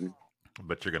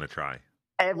 But you're going to try.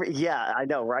 Yeah, I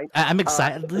know, right? I'm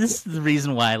excited. This is the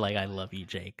reason why, like, I love you,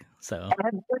 Jake. So,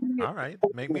 all right,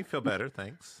 make me feel better.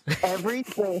 Thanks.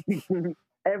 Everything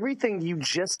you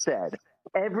just said,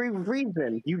 every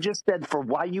reason you just said for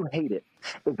why you hate it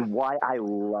is why I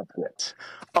love it.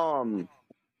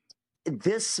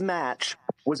 This match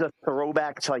was a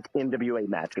throwback to, like, NWA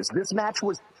matches. This match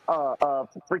was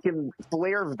freaking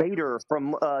Flair Vader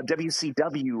from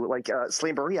WCW, like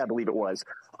Slamboree, I believe it was.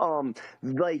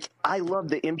 Like, I love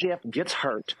that MJF gets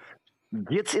hurt.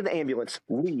 gets in the ambulance,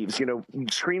 leaves,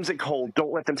 screams at Cole,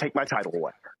 don't let them take my title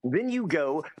away. Then you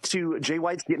go to Jay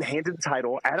White's getting handed the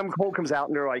title. Adam Cole comes out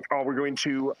and they're like, oh, we're going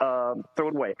to throw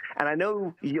it away. And I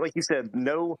know, like you said,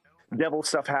 no devil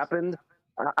stuff happened.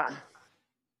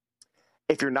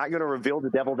 If you're not going to reveal the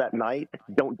devil that night,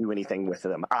 don't do anything with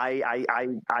them. I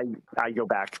go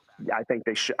back. I think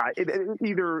they should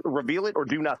either reveal it or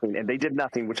do nothing. And they did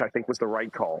nothing, which I think was the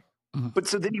right call. Mm-hmm. But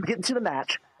so then you get into the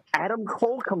match. Adam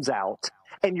Cole comes out,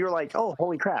 and you're like, oh,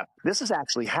 holy crap, this is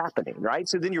actually happening, right?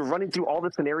 So then you're running through all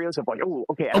the scenarios of like, oh,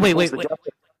 okay. Wait.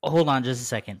 Hold on just a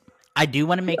second. I do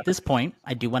want to make this point.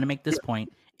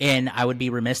 And I would be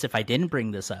remiss if I didn't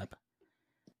bring this up.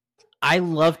 I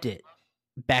loved it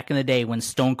back in the day when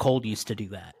Stone Cold used to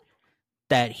do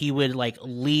that he would like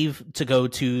leave to go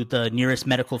to the nearest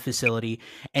medical facility,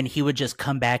 and he would just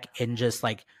come back and just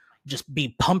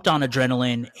be pumped on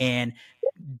adrenaline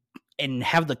and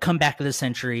have the comeback of the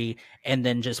century and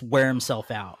then just wear himself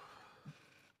out.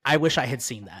 I wish I had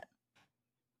seen that.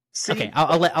 Okay,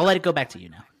 I'll let it go back to you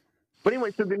now. But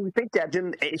anyway, so then we think that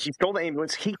then she stole the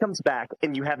ambulance, he comes back,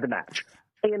 and you have the match.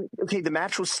 And, okay, the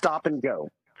match was stop and go.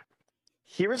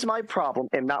 Here's my problem,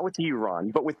 and not with you,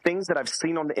 Ron, but with things that I've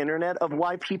seen on the internet of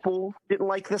why people didn't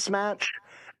like this match,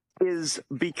 is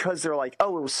because they're like,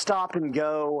 oh, it was stop and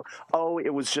go. Oh,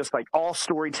 it was just like all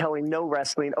storytelling, no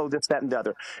wrestling. Oh, this, that, and the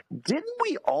other. Didn't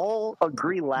we all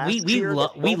agree last year?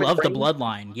 We love the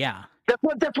Bloodline, yeah.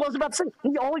 That's what I was about to say.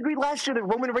 We all agreed last year that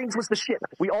Roman Reigns was the shit.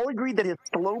 We all agreed that his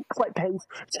slow pace,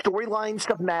 storyline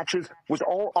stuff matches was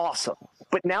all awesome.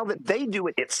 But now that they do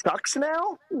it, it sucks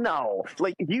now? No.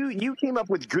 Like, you came up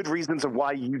with good reasons of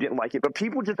why you didn't like it, but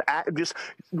people just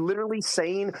literally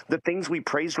saying the things we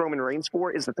praised Roman Reigns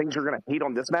for is the things you're going to hate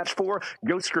on this match for.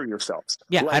 Go screw yourselves.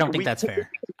 Yeah, I don't think that's fair.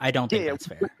 That's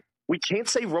fair. We can't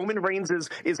say Roman Reigns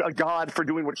is a god for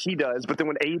doing what he does, but then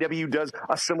when AEW does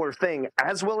a similar thing,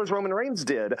 as well as Roman Reigns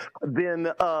did, then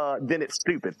it's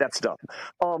stupid. That's dumb.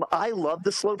 I love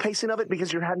the slow pacing of it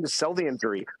because you're having to sell the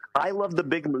injury. I love the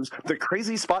big moves. The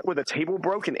crazy spot where the table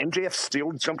broke and MJF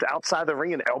still jumped outside the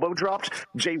ring and elbow dropped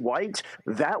Jay White,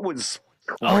 that was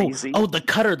crazy. Oh, the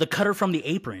cutter from the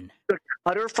apron. The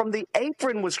cutter from the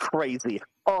apron was crazy.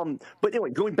 But anyway,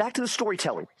 going back to the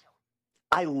storytelling,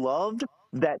 I loved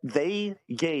that they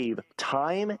gave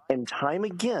time and time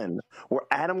again where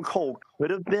Adam Cole could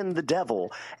have been the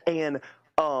devil, and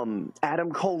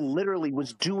Adam Cole literally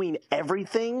was doing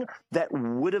everything that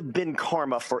would have been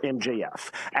karma for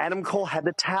MJF. Adam Cole had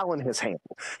the towel in his hand.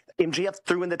 MJF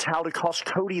threw in the towel to cost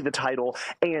Cody the title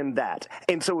and that.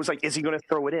 And so it was like, is he going to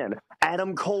throw it in?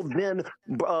 Adam Cole then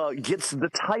gets the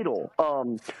title.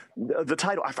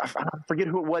 I forget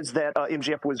who it was that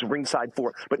MJF was ringside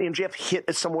for, but MJF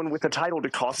hit someone with the title to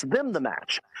cost them the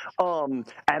match.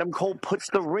 Adam Cole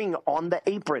puts the ring on the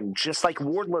apron, just like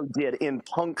Wardlow did in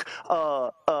Punk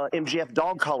MJF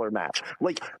dog collar match.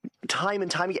 Like, time and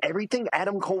time, everything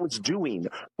Adam Cole was doing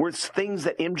was things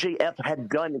that MJF had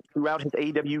done throughout his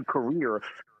AEW career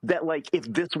that, like, if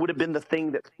this would have been the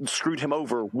thing that screwed him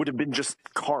over, would have been just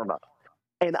karma.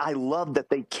 And I love that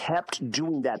they kept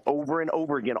doing that over and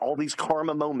over again, all these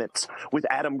karma moments with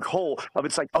Adam Cole of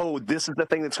it's like, oh, this is the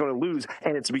thing that's going to lose,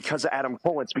 and it's because of Adam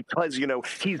Cole. It's because,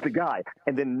 he's the guy.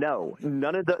 And then no,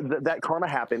 none of that karma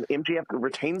happened. MJF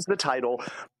retains the title.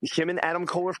 Him and Adam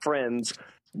Cole are friends.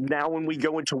 Now when we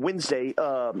go into Wednesday,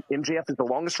 MJF is the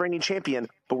longest reigning champion,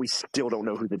 but we still don't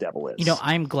know who the devil is.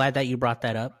 I'm glad that you brought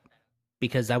that up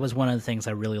because that was one of the things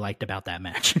I really liked about that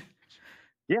match.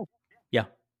 Yeah.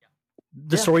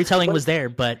 The storytelling was there,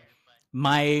 but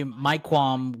my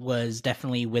qualm was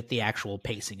definitely with the actual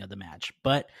pacing of the match.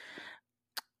 But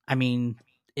I mean,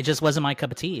 it just wasn't my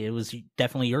cup of tea. It was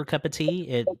definitely your cup of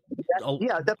tea.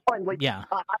 That's fine. Like, yeah,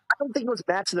 I don't think it was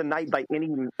match of the night by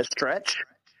any stretch.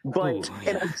 But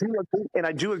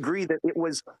I do agree that it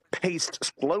was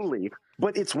paced slowly.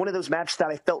 But it's one of those matches that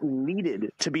I felt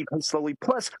needed to be paced slowly.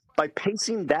 Plus, by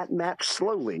pacing that match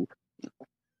slowly,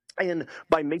 and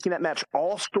by making that match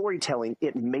all storytelling,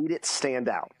 it made it stand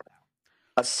out.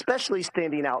 Especially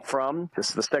standing out from, this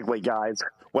is the segue, guys,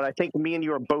 what I think me and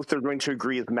you are both going to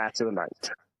agree is match of the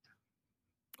night.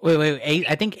 Wait.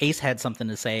 I think Ace had something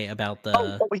to say about the.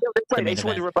 That's right. Ace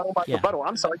wanted to rebuttal about the rebuttal.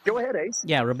 I'm sorry. Go ahead, Ace.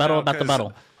 Yeah, rebuttal about the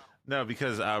rebuttal. No,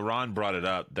 because Ron brought it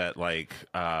up that, like,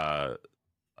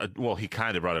 he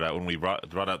kind of brought it up when we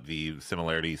brought up the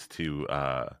similarities to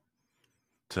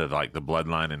like the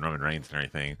Bloodline and Roman Reigns and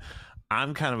everything.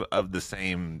 I'm kind of the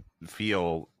same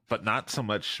feel, but not so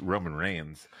much Roman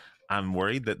Reigns. I'm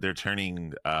worried that they're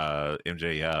turning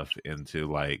MJF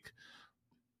into like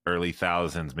early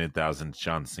thousands, mid thousands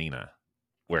John Cena,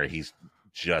 where he's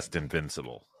just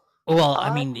invincible. Well,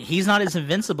 I mean, he's not as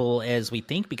invincible as we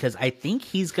think because I think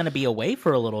he's going to be away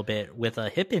for a little bit with a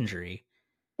hip injury.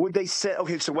 What they said,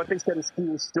 okay, so what they said is he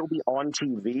will still be on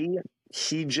TV.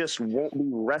 He just won't be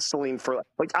wrestling for,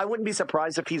 like, I wouldn't be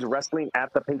surprised if he's wrestling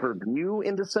at the pay-per-view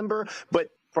in December, but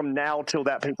from now till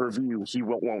that pay-per-view, he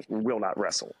will not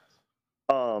wrestle.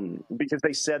 Because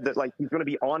they said that, like, he's going to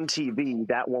be on TV.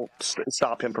 That won't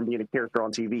stop him from being a character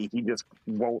on TV. He just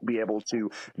won't be able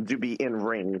to be in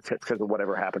ring because of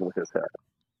whatever happened with his head.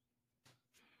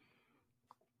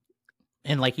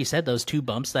 And like you said, those 2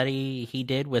 bumps that he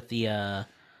did with the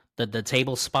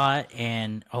table spot,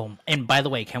 and by the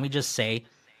way, can we just say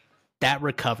that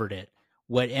recovered it?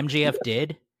 What MJF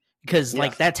did, because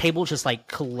like that table just like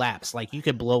collapsed, like you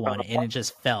could blow on it and it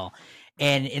just fell.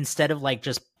 And instead of like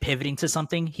just pivoting to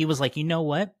something, he was like, you know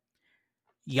what?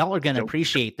 Y'all are gonna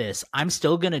appreciate this. I'm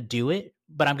still gonna do it,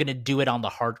 but I'm gonna do it on the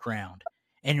hard ground.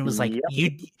 And it was like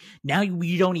you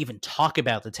don't even talk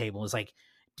about the table. It's like,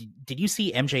 did you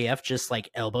see MJF just like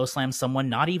elbow slam someone,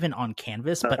 not even on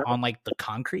canvas, but on like the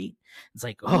concrete? It's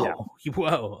like,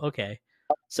 whoa, okay.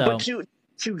 So but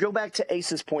to go back to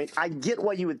Ace's point, I get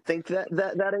why you would think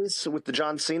that Ace with the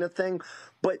John Cena thing,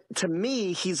 but to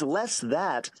me, he's less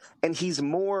that, and he's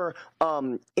more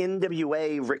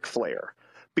NWA Ric Flair.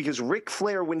 Because Ric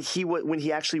Flair, when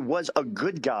he actually was a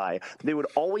good guy, they would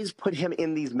always put him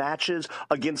in these matches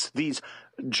against these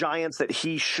giants that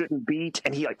he shouldn't beat,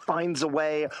 and he like finds a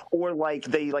way,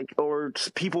 or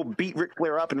people beat Ric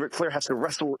Flair up, and Ric Flair has to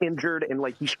wrestle injured, and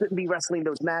like he shouldn't be wrestling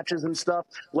those matches and stuff.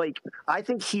 Like I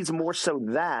think he's more so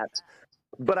that.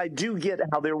 But I do get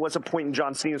how there was a point in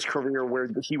John Cena's career where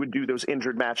he would do those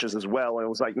injured matches as well, and it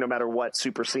was like no matter what,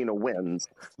 Super Cena wins.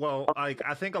 Well, like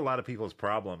I think a lot of people's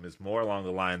problem is more along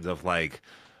the lines of like,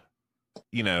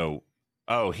 you know,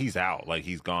 oh, he's out, like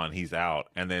he's gone, he's out,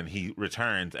 and then he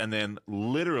returns, and then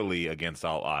literally against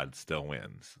all odds still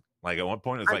wins. Like at one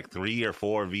point it's like 3 or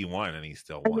 4v1, and he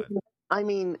still won. I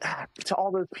mean, to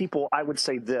all those people, I would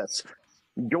say this: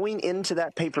 going into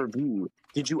that pay-per-view,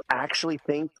 did you actually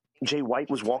think Jay White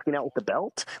was walking out with the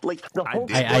belt? Like the whole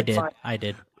I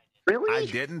did.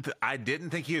 Really? I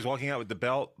didn't think he was walking out with the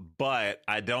belt, but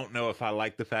I don't know if I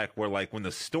like the fact where like when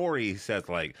the story says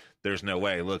like there's no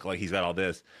way, look, like he's got all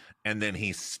this, and then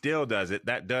he still does it.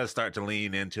 That does start to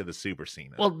lean into the Super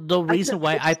Cena. Well, the reason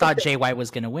why I thought Jay White was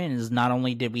going to win is not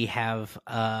only did we have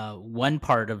one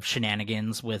part of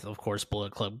shenanigans with, of course,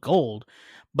 Bullet Club Gold,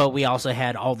 but we also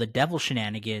had all the devil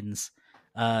shenanigans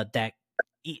that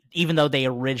even though they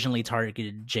originally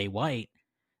targeted Jay White,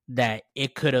 that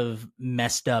it could have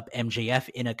messed up MJF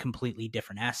in a completely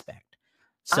different aspect.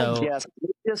 So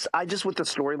I just with the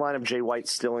storyline of Jay White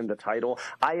still in the title,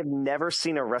 I have never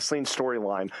seen a wrestling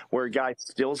storyline where a guy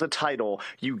steals a title,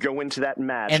 you go into that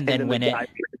match, and then win it.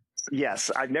 Yes,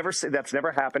 I've never seen that's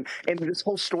never happened. And this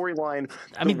whole storyline,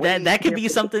 I mean, that could be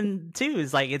something too.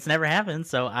 It's like it's never happened,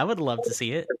 so I would love to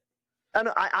see it.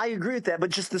 I agree with that, but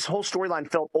just this whole storyline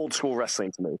felt old school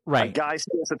wrestling to me. Right. A guy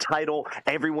steals a title,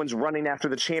 everyone's running after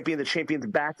the champion's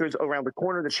back goes around the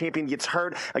corner, the champion gets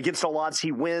hurt, against all odds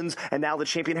he wins, and now the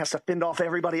champion has to fend off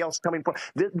everybody else coming for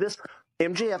this.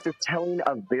 MJF is telling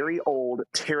a very old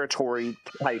territory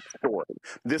type story.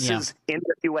 This is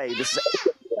NWA, this is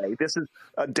AWA, this is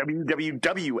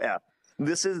WWF.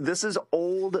 This is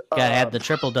old. Gotta add the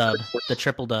triple dub.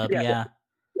 Yeah.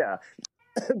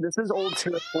 This is old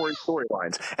territory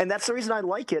storylines. And that's the reason I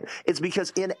like it, is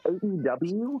because in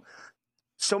AEW,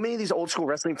 so many of these old school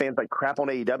wrestling fans like crap on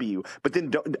AEW, but then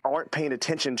aren't paying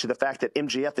attention to the fact that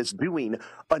MJF is doing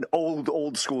an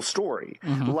old school story.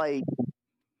 Mm-hmm. Like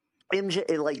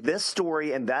like this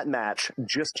story and that match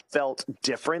just felt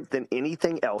different than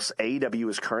anything else AEW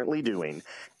is currently doing.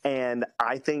 And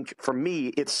I think for me,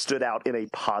 it stood out in a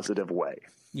positive way.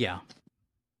 Yeah.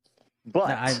 But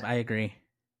I agree.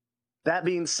 That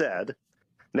being said,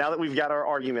 now that we've got our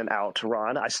argument out,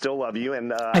 Ron, I still love you,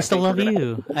 and I still love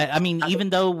you. I mean,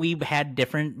 even though we had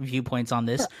different viewpoints on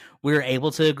this, we were able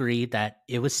to agree that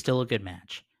it was still a good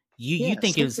match. You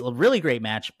think it was a really great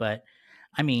match, but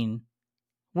I mean,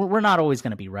 we're not always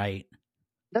going to be right.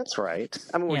 That's right.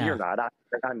 I mean, well, you're not.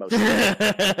 I'm most.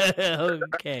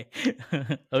 Okay.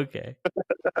 Okay.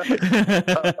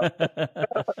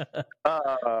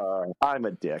 I'm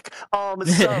a dick.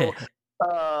 So.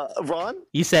 Ron?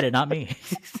 You said it, not me.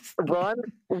 Ron?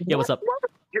 Yeah, what's up?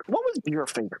 What was your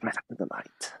favorite match of the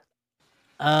night?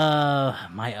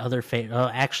 My other favorite.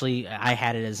 Oh, actually, I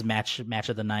had it as match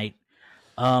of the night.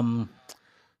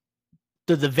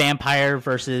 The Vampire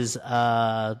versus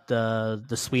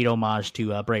the sweet homage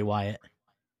to Bray Wyatt.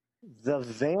 The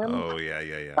Vampire. Oh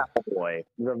yeah. Cowboy.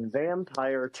 The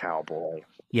Vampire Cowboy.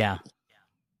 Yeah.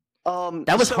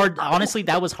 That was so hard. Honestly,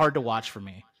 that was hard to watch for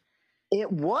me.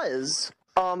 It was.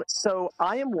 So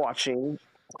I am watching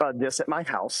this at my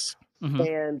house, Mhm.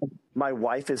 and my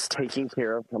wife is taking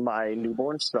care of my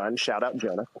newborn son. Shout out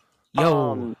Jonah.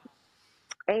 Yo,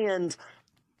 And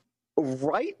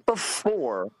right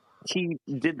before he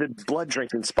did the blood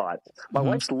drinking spot, my Mhm.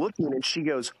 wife's looking and she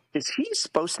goes, "Is he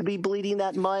supposed to be bleeding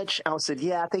that much?" I said,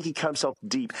 "Yeah, I think he cut himself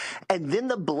deep." And then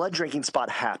the blood drinking spot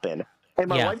happened, and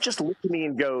my Yeah. wife just looked at me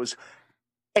and goes,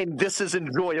 "And this is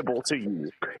enjoyable to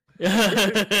you."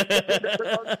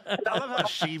 I love how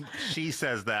she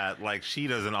says that like she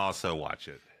doesn't also watch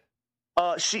it.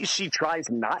 She tries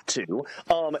not to,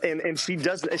 and she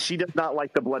does not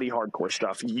like the bloody hardcore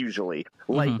stuff usually.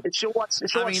 Like she'll watch.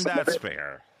 I mean, some of that's it.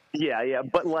 fair. Yeah,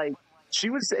 but like she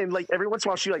was, and like every once in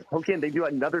a while she like poke in, they do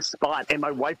another spot, and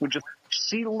my wife would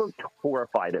she looked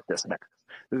horrified at this match.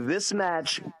 This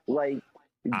match, like,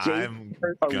 I'm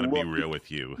gonna be real with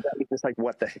you. It's like,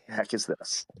 what the heck is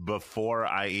this? Before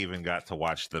I even got to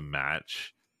watch the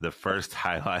match, the first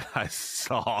highlight I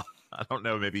saw, I don't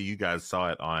know, maybe you guys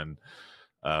saw it on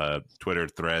Twitter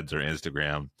Threads or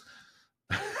Instagram.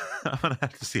 I'm gonna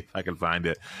have to see if I can find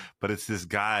it, but it's this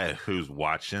guy who's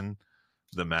watching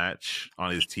the match on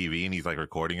his TV and he's like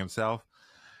recording himself,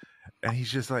 and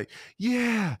he's just like,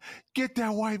 "Yeah, get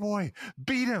that white boy,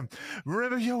 beat him.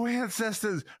 Remember your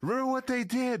ancestors. Remember what they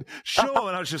did. Show him."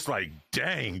 And I was just like,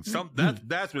 "Dang,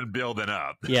 that's been building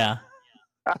up." Yeah.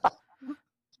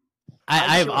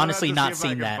 I have honestly I'm gonna not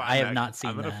seen that. I have not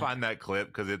seen that. I'm gonna find that clip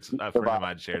because it's a friend of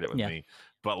mine shared it with me.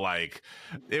 But like,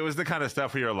 it was the kind of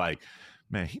stuff where you're like,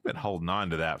 "Man, he's been holding on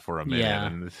to that for a minute." Yeah.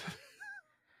 And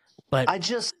But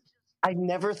I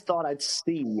never thought I'd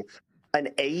see an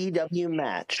AEW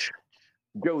match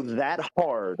go that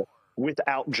hard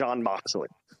without Jon Moxley.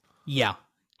 yeah.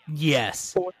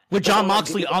 Yes. With Jon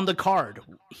Moxley on the card.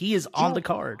 He is on the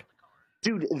card.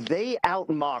 Dude, they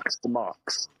out-moxed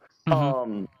Mox.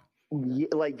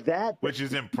 Like that. which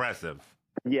is impressive.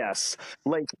 Yes.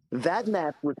 Like that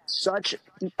match was such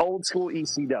old school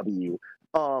ECW.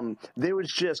 There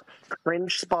was just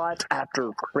cringe spot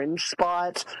after cringe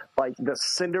spot, like the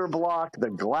cinder block, the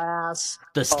glass,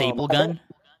 The staple gun.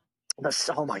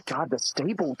 oh my god, the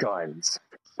staple guns.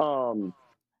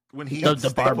 When he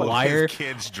The barbed wire. his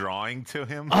kids drawing to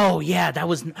him. Oh yeah, that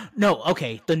was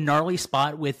okay. The gnarly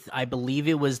spot with, I believe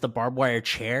it was the barbed wire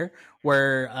chair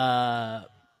where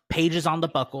Page is on the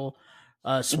buckle.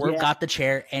 Swerve got the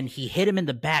chair and he hit him in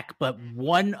the back, but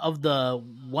one of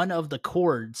the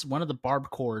cords, one of the barbed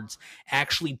cords,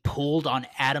 actually pulled on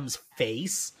Adam's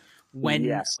face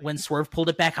when Swerve pulled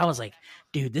it back. I was like,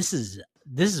 dude, this is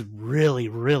really,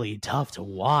 really tough to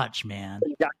watch, man.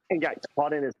 And got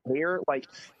caught in his hair. Like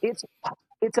it's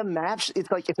a match.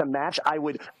 It's a match I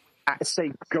would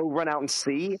say go run out and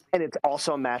see, and it's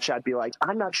also a match I'd be like,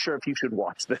 I'm not sure if you should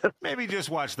watch this. Maybe just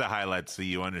watch the highlights so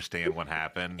you understand what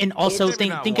happened. And also Maybe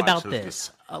think not about watch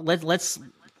this. Let's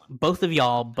both of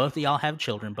y'all have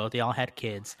children. Both of y'all had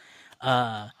kids.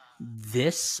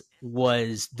 This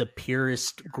was the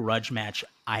purest grudge match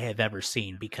I have ever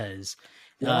seen because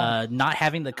not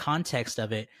having the context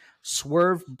of it,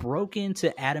 Swerve broke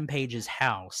into Adam Page's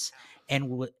house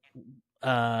and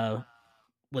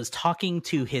was talking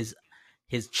to his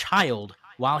child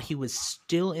while he was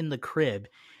still in the crib,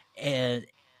 and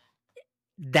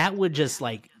that would just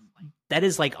that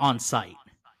is on site.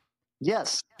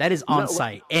 Yes, that is on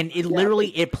site, and it literally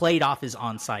it played off as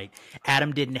on site.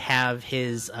 Adam didn't have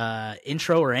his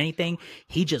intro or anything.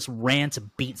 He just ran to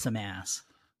beat some ass.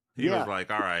 He was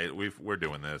like, "All right, we're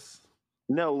doing this."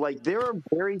 No, like there are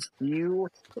very few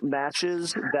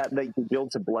matches that they can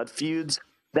build to blood feuds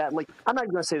that, like, I'm not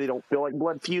going to say they don't feel like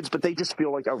blood feuds, but they just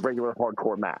feel like a regular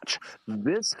hardcore match.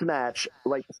 This match,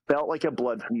 like, felt like a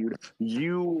blood feud.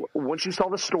 Once you saw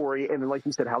the story and then, like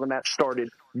you said, how the match started,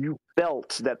 you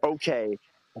felt that, okay,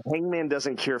 Hangman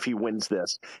doesn't care if he wins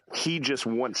this. He just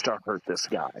wants to hurt this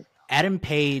guy. Adam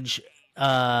Page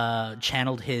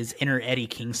channeled his inner Eddie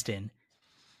Kingston.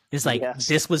 It's like,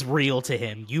 this was real to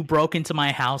him. You broke into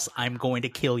my house. I'm going to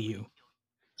kill you.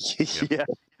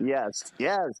 Yes.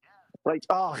 Like,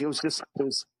 oh, it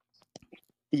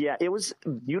was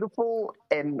beautiful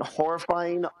and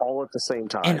horrifying all at the same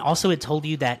time. And also it told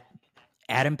you that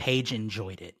Adam Page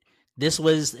enjoyed it. This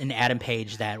was an Adam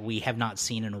Page that we have not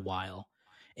seen in a while.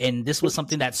 And this was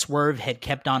something that Swerve had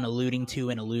kept on alluding to.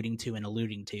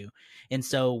 And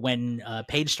so when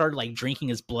Page started drinking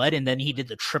his blood and then he did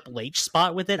the Triple H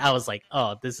spot with it, I was like,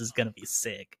 oh, this is going to be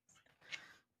sick.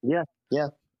 Yeah.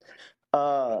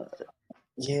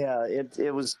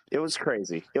 It was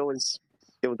crazy. It was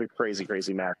It was a crazy,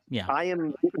 crazy match. Yeah. I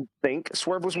didn't think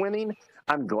Swerve was winning.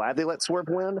 I'm glad they let Swerve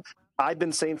win. I've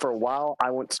been saying for a while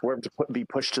I want Swerve to be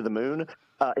pushed to the moon.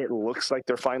 It looks like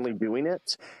they're finally doing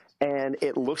it, and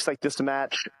it looks like this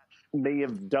match may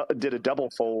have did a double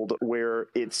fold where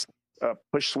it's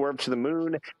pushed Swerve to the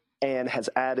moon and has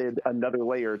added another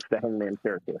layer to the Hangman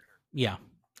character. Yeah.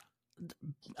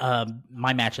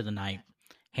 My match of the night,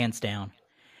 hands down.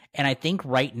 And I think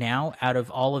right now, out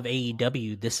of all of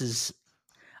AEW, this is,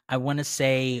 I want to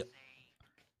say,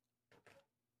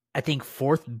 I think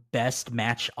fourth best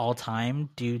match all time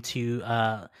due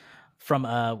to from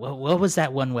what was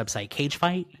that one website, Cage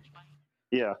Fight?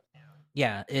 Yeah.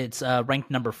 Yeah, it's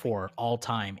ranked number 4 all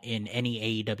time in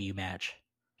any AEW match.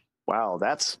 Wow,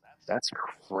 that's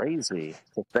crazy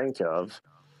to think of.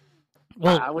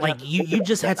 Well, like you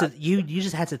just had to you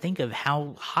just had to think of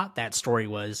how hot that story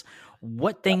was,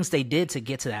 what things they did to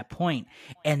get to that point,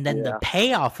 and then the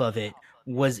payoff of it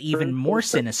was even more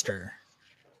sinister.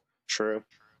 True.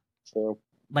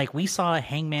 Like we saw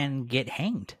Hangman get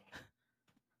hanged.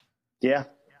 Yeah.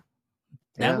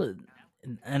 That was,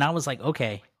 and I was like,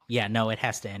 okay, yeah, no, it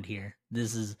has to end here.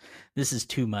 This is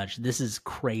too much. This is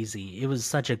crazy. It was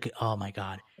such a oh my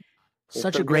god,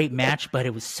 such a great match, but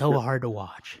it was so hard to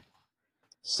watch.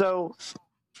 So,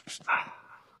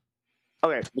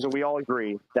 okay, so we all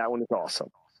agree that one is awesome.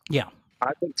 Yeah.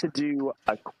 I'd like to do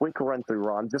a quick run through,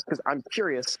 Ron, just because I'm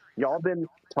curious. Y'all been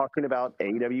talking about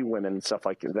AEW women and stuff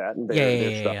like that. And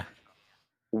their stuff.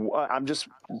 I'm just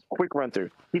quick run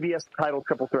through. TBS title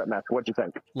triple threat match. What'd you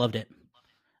think? Loved it.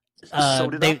 So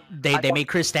did they made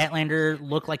Chris Statlander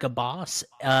look like a boss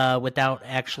without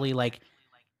actually like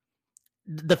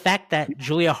the fact that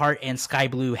Julia Hart and Sky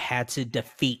Blue had to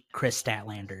defeat Chris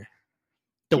Statlander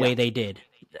the way they did.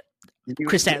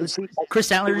 Chris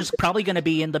Statlander is probably going to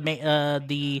be in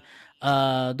the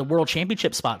World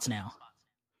Championship spots now.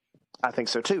 I think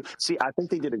so too. See, I think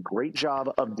they did a great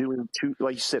job of doing two,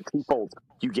 like you said, twofold.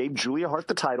 You gave Julia Hart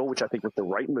the title, which I think was the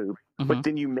right move, but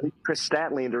then you made Chris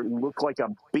Statlander look like a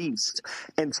beast.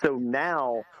 And so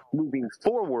now, moving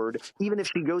forward, even if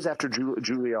she goes after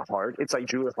Julia Hart, it's like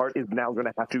Julia Hart is now going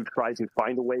to have to try to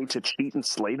find a way to cheat and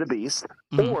slay the beast.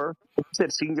 Or,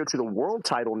 instead, she can go to the world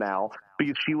title now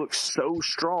because she looks so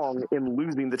strong in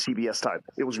losing the TBS title.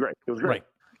 It was great. It was great. Right.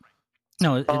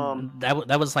 No,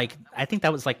 that was like, I think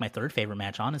that was like my third favorite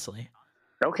match, honestly.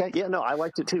 Okay, yeah, no, I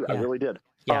liked it too. I really did.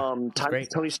 Yeah,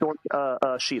 Tony Storm,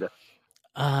 Sheeta.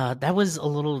 That was a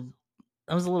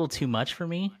little too much for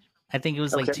me. I think it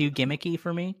was like too gimmicky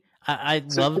for me. But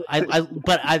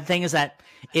the thing is that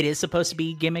it is supposed to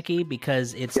be gimmicky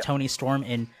because it's Tony Storm,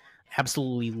 and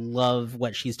absolutely love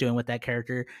what she's doing with that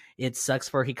character. It sucks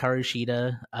for Hikaru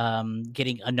Shida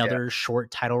getting another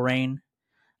short title reign.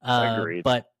 Agreed.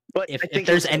 But if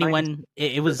there's anyone,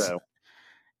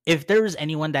 if there was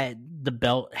anyone that the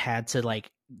belt had to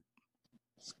like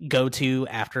go to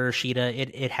after Sheeta,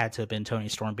 it had to have been Tony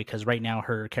Storm, because right now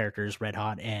her character is red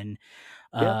hot. And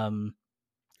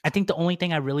I think the only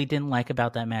thing I really didn't like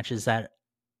about that match is that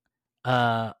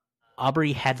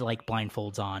Aubrey had like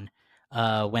blindfolds on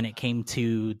when it came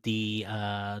to the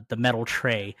metal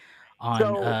tray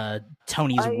on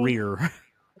Tony's rear.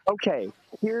 Okay,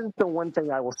 here's the one thing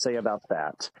I will say about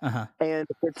that. And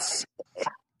it's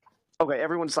okay,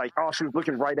 everyone's like, oh, she was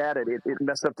looking right at it. It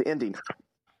messed up the ending.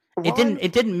 It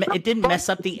didn't mess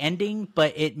up the ending,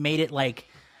 but it made it like,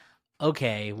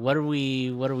 okay, what are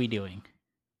we doing?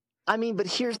 I mean, but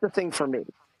here's the thing for me.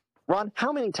 Ron,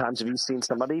 how many times have you seen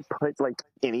somebody put like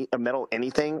a metal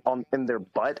anything in their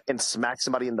butt and smack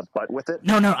somebody in the butt with it?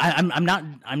 No,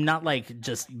 I'm not like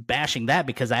just bashing that,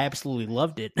 because I absolutely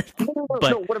loved it.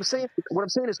 No, what I'm saying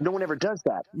is no one ever does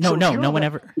that. No one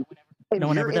ever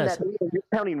does. You're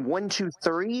counting 1, 2,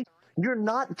 3. You're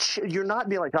not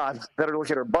being like, I better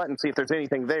look at her butt and see if there's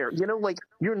anything there. You know, like,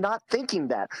 you're not thinking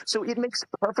that. So it makes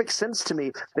perfect sense to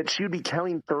me that she would be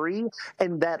counting 3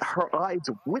 and that her eyes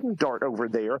wouldn't dart over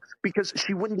there, because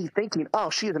she wouldn't be thinking, oh,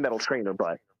 she has a metal tray in her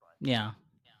butt. Yeah.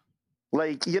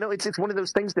 Like, you know, it's one of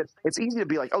those things that it's easy to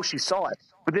be like, oh, she saw it.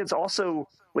 But then it's also,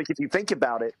 like, if you think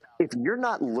about it, if you're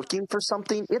not looking for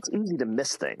something, it's easy to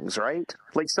miss things, right?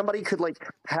 Like, somebody could, like,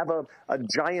 have a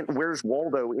giant Where's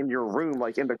Waldo in your room,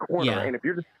 like, in the corner. And if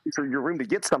you're just for your room to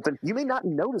get something, you may not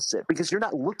notice it because you're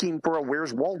not looking for a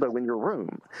Where's Waldo in your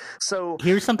room. So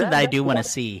here's something that I do want to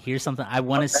see. Here's something I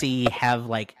want to see have,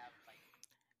 like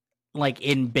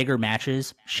in bigger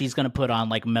matches, she's going to put on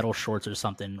like metal shorts or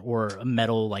something, or a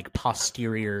metal like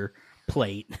posterior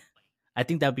plate. I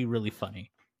think that'd be really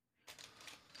funny.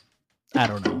 I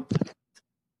don't know.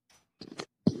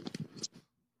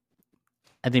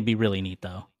 I think it'd be really neat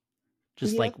though.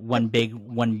 Just Yeah. like one big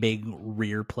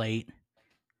rear plate.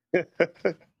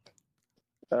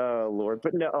 Oh Lord,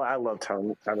 but no, I love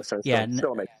Tony. Yeah,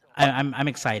 Still amazing. I'm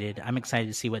excited. I'm excited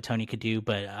to see what Tony could do,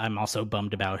 but I'm also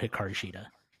bummed about Hikaru Shida.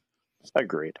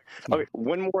 Agreed. Yeah. Okay,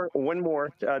 one more,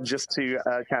 just to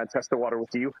kind of test the water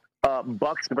with you.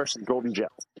 Bucks versus Golden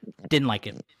Jets. Didn't like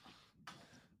it.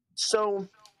 So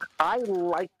I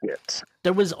liked it.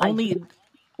 There was only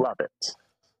Love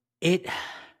it.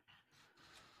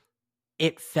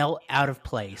 it felt out of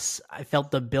place. I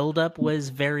felt the buildup was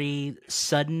very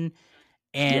sudden,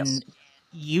 and Yes.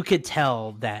 you could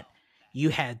tell that you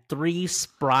had three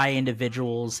spry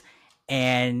individuals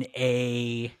and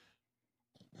a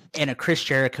Chris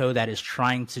Jericho that is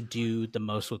trying to do the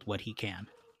most with what he can.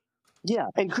 Yeah,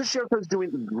 and Chris Jericho's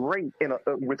doing great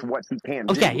with what he can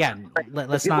Oh do. yeah.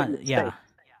 Let's not. Yeah.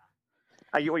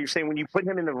 I get what you're saying. When you put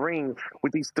him in the ring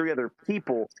with these three other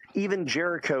people, even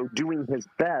Jericho doing his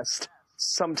best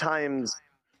sometimes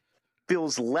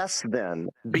feels less than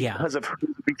because of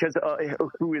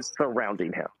who is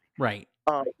surrounding him. Right.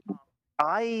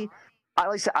 I like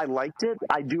I said, I liked it.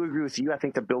 I do agree with you. I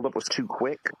think the buildup was too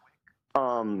quick.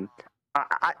 I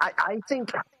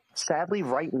think sadly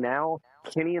right now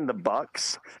Kenny and the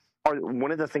Bucks are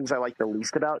one of the things I like the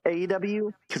least about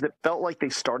AEW, because it felt like they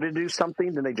started to do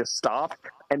something, then they just stopped,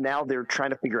 and now they're trying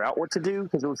to figure out what to do.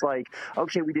 Because it was like,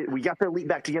 okay, we got the Elite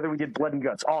back together, we did Blood and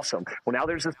Guts, awesome. Well, now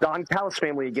there's this Don Callis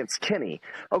family against Kenny.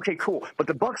 Okay, cool, but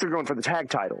the Bucks are going for the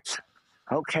tag titles.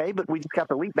 Okay, but we just got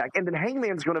the Elite back, and then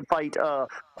Hangman's going to fight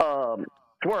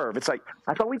Swerve. It's like,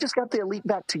 I thought we just got the Elite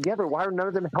back together. Why are none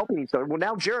of them helping each other? Well,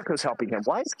 now Jericho's helping him.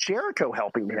 Why is Jericho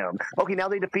helping him? Okay, now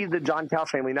they defeated the John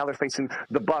Callis family. Now they're facing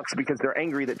the Bucks because they're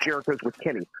angry that Jericho's with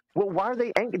Kenny. Well, why are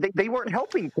they angry? They weren't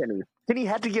helping Kenny. Kenny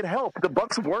had to get help. The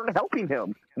Bucks weren't helping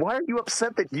him. Why are you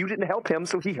upset that you didn't help him?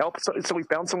 So he helped. So he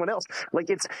found someone else.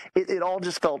 Like it all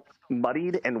just felt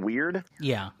muddied and weird.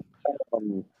 Yeah.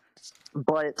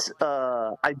 But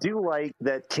I do like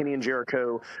that Kenny and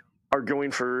Jericho are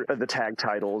going for the tag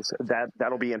titles.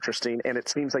 That'll be interesting. And it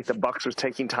seems like the Bucks are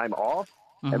taking time off.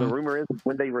 Mm-hmm. And the rumor is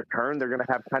when they return, they're going to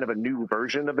have kind of a new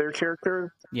version of their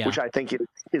character, which I think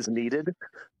is needed.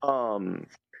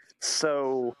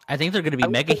 So I think they're going to be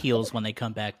mega heels when they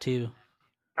come back too.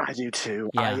 I do too.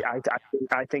 Yeah.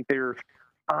 I think they're.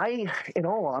 In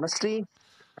all honesty,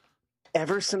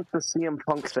 ever since the CM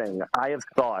Punk thing, I have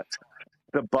thought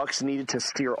the Bucks needed to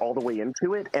steer all the way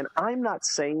into it. And I'm not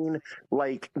saying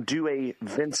like do a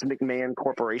Vince McMahon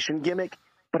corporation gimmick,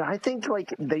 but I think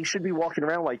like they should be walking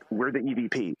around like we're the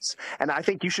EVPs. And I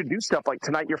think you should do stuff like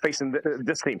tonight you're facing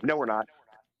this team. No, we're not.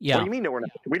 Yeah. What do you mean? No, we're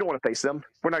not. We don't want to face them.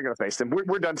 We're not going to face them.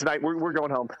 We're done tonight. We're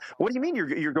going home. What do you mean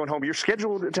you're going home? You're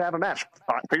scheduled to have a match.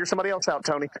 Figure somebody else out,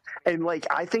 Tony. And like,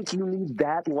 I think you need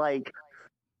that, like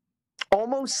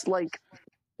almost like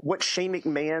what Shane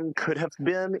McMahon could have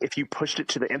been if you pushed it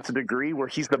to the nth degree, where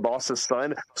he's the boss's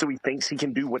son, so he thinks he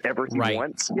can do whatever he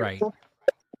wants. Right.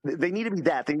 They need to be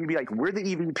that. They need to be like, we're the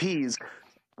EVPs.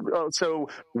 So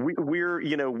we're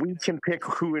we can pick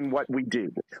who and what we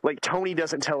do. Like Tony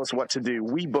doesn't tell us what to do.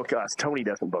 We book us. Tony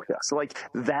doesn't book us. So like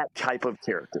that type of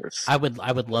characters. I would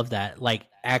love that. Like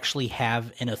actually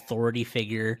have an authority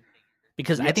figure,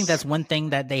 because I think that's one thing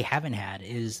that they haven't had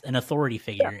is an authority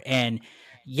figure. And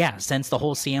since the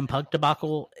whole CM Punk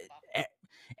debacle,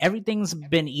 everything's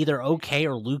been either okay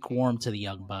or lukewarm to the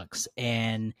Young Bucks.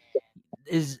 And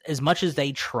as much as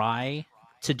they try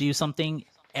to do something,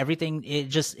 everything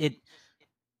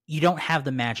you don't have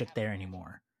the magic there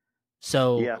anymore.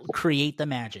 So create the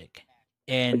magic.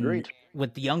 And Agreed.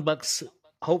 With the Young Bucks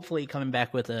hopefully coming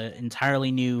back with an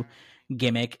entirely new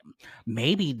gimmick,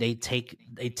 maybe they take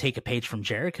a page from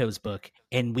Jericho's book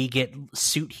and we get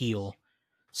suit heel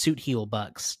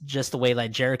Bucks, just the way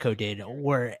that Jericho did,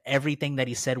 where everything that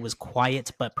he said was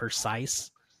quiet but precise.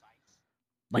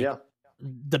 Like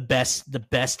the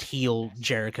best heel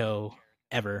Jericho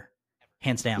ever,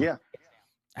 hands down. Yeah,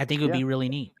 I think it would be really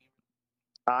neat.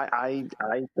 I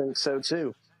think so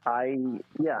too. I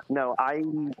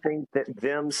think that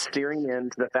them steering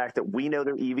into the fact that we know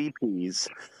they're EVPs,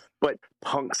 but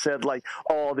Punk said like,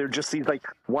 oh, they're just these like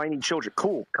whiny children.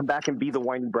 Cool, come back and be the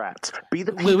whiny brats. Be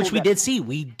the people which we did see.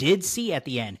 We did see at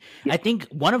the end. Yeah. I think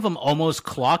one of them almost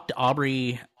clocked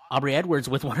Aubrey Edwards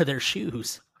with one of their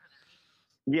shoes.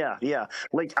 Yeah.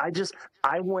 Like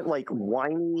I want like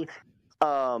whiny,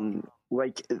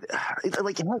 like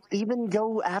even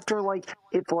go after like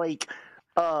it's like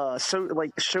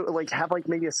Have like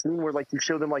maybe a scene where like you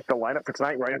show them like the lineup for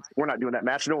tonight, right? We're not doing that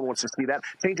match. No one wants to see that.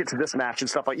 Change it to this match and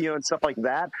stuff like and stuff like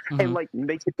that, and like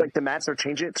make it like the match they're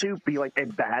changing it to be like a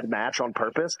bad match on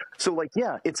purpose. So like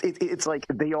it's like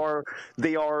they are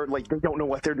like they don't know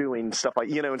what they're doing, stuff like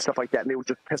and stuff like that, and it would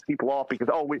just piss people off because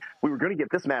we were going to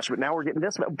get this match, but now we're getting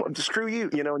this match. Screw you,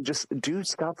 and just do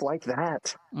stuff like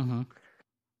that.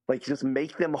 Like just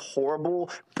make them horrible,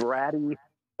 bratty.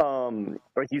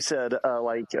 Like you said,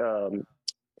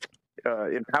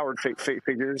 empowered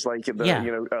figures, like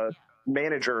the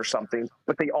manager or something,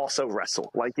 but they also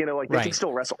wrestle. Like they can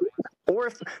still wrestle. Or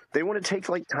if they want to take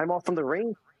like time off from the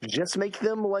ring, just make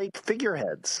them like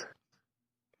figureheads.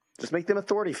 Just make them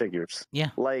authority figures. Yeah.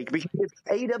 Like because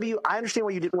AEW, I understand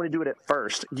why you didn't want to do it at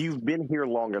first. You've been here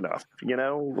long enough.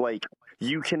 Like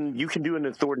you can do an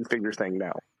authority figure thing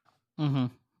now.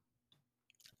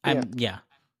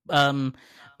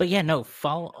 But yeah, no,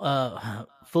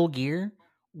 Full Gear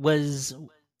was,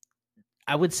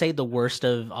 I would say, the worst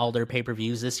of all their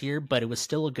pay-per-views this year, but it was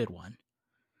still a good one.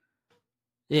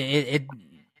 It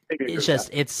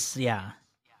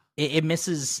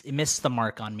missed the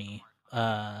mark on me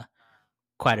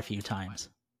quite a few times.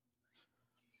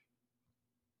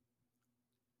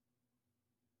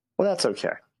 Well, that's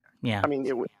okay. Yeah. I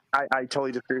mean, I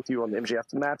totally disagree with you on the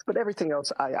MJF match, but everything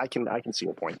else, I can see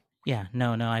your point. Yeah,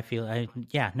 no, I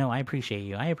appreciate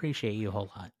you. I appreciate you a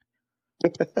whole lot.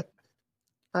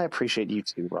 I appreciate you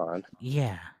too, Ron.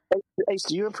 Yeah. Ace,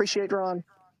 do you appreciate Ron?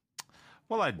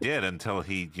 Well, I did until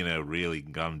he, really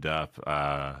gummed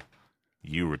up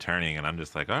you returning, and I'm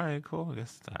just like, all right, cool. I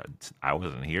guess I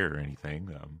wasn't here or anything.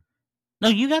 No,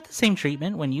 you got the same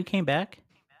treatment when you came back.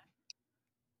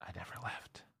 I never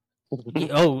left.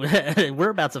 Oh,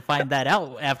 we're about to find that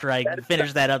out after I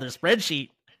finish that other spreadsheet.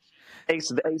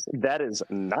 Ace, that is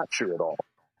not true at all.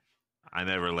 I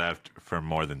never left for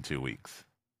more than 2 weeks.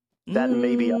 That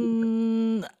may be.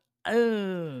 I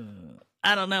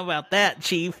don't know about that,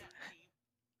 Chief.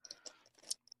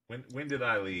 When did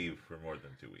I leave for more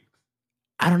than 2 weeks?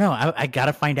 I don't know. I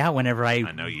gotta find out whenever I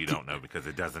know you don't know because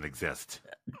it doesn't exist.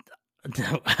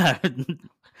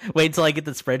 Wait till I get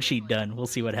the spreadsheet done. We'll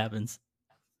see what happens.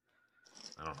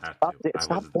 I don't have to.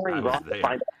 Stop worrying Ron to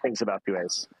find out things about you,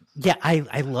 Ace. Yeah,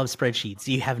 I love spreadsheets.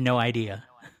 You have no idea.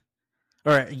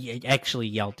 Or actually,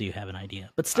 y'all do have an idea,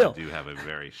 but still, I do have a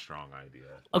very strong idea.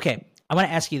 Okay, I want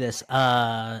to ask you this,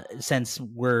 since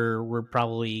we're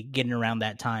probably getting around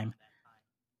that time.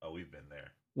 Oh, we've been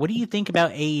there. What do you think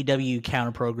about AEW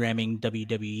counter programming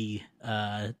WWE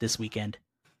this weekend?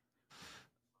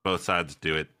 Both sides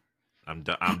do it. I'm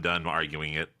done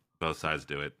arguing it. Both sides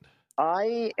do it.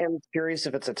 I am curious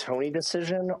if it's a Tony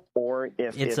decision or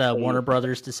if it's a Warner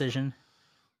Brothers decision.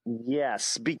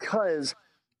 Yes, because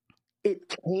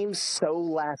it came so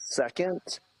last second.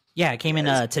 Yeah, it came in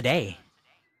today.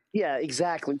 Yeah,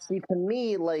 exactly. See, to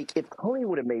me, like, if Tony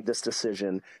would have made this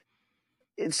decision,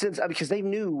 because they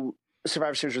knew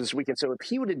Survivor Series this weekend, so if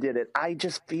he would have did it, I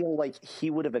just feel like he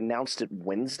would have announced it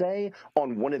Wednesday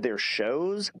on one of their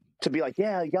shows to be like,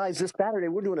 yeah, guys, this Saturday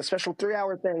we're doing a special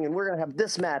 3-hour thing, and we're gonna have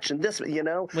this match and this,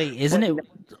 Wait, isn't it?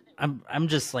 I'm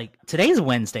just like, today's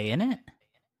Wednesday, isn't it?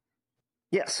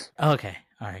 Yes. Oh, okay.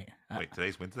 All right. Wait,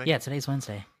 today's Wednesday? Yeah, today's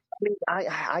Wednesday.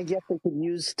 I guess they could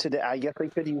use today. I guess they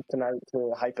could use tonight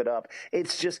to hype it up.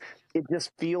 It just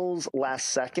feels last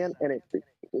second, and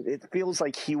it feels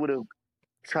like he would have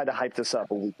tried to hype this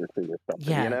up a week or two or something.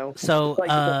 Yeah. So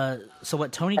so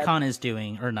what Tony Khan is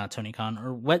doing, or not Tony Khan,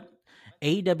 or what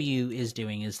AEW is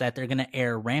doing is that they're going to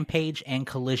air Rampage and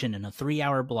Collision in a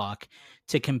 3-hour block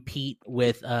to compete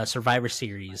with Survivor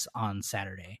Series on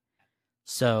Saturday.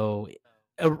 So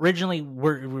originally it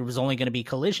was only going to be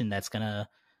Collision that's going to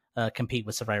compete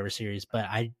with Survivor Series, but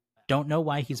I don't know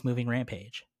why he's moving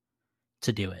Rampage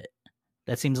to do it.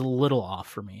 That seems a little off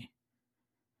for me.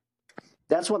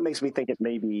 That's what makes me think it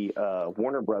may be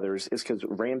Warner Brothers, is because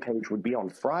Rampage would be on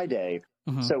Friday.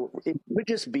 Mm-hmm. So it would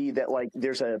just be that, like,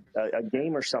 there's a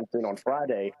game or something on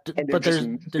Friday. But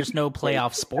there's no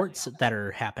playoff sports that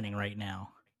are happening right now,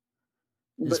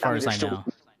 as far as I know.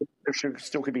 There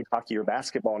still could be hockey or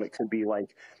basketball, and it could be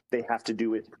like they have to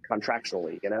do it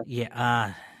contractually,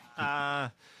 Yeah.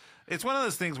 It's one of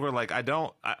those things where, like,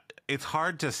 it's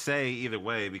hard to say either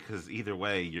way, because either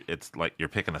way, it's like you're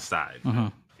picking a side. Mm-hmm.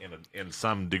 In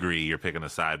some degree, you're picking a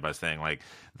side by saying, like,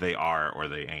 they are or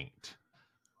they ain't.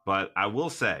 But I will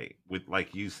say, with,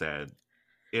 like you said,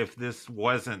 if this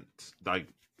was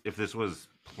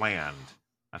planned,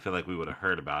 I feel like we would have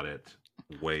heard about it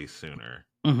way sooner.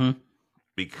 Mm-hmm.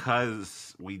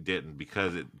 Because we didn't,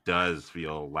 because it does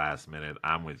feel last minute.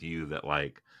 I'm with you that,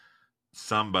 like,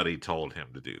 somebody told him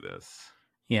to do this.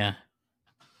 Yeah.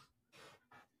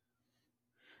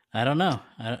 I don't know.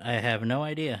 I have no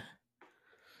idea.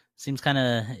 Seems kind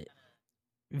of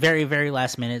very, very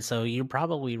last minute. So you're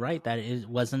probably right that it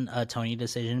wasn't a Tony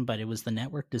decision, but it was the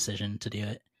network decision to do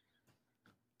it.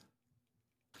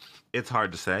 It's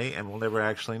hard to say, and we'll never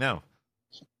actually know.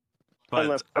 But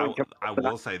Unless I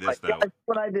will say this, though. That's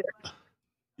what I did.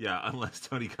 Yeah, unless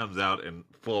Tony comes out and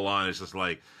full on is just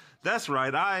like, that's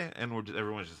right,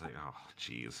 everyone's just like, oh,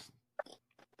 jeez.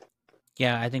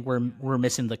 Yeah, I think we're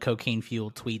missing the cocaine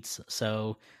fueled tweets,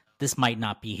 so this might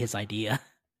not be his idea.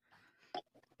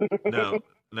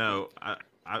 No.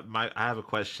 I have a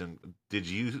question. Did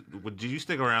you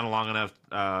stick around long enough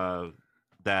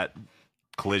that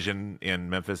collision in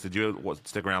Memphis? Did you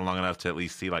stick around long enough to at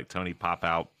least see like Tony pop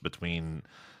out between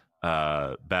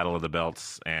Battle of the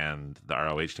Belts and the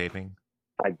ROH taping?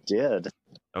 I did.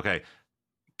 Okay.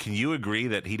 Can you agree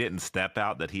that he didn't step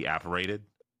out, that he apparated?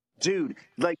 Dude,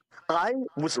 like, I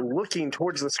was looking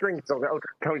towards the screen, so I was like, oh,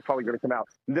 Tony's probably going to come out.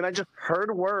 And then I just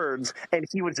heard words, and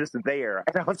he was just there.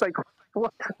 And I was like,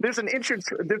 what? There's an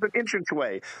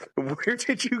entranceway. Where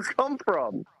did you come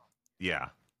from? Yeah.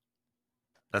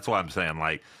 That's why I'm saying,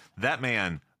 like, that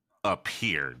man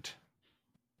appeared.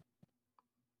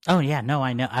 Oh, yeah, no,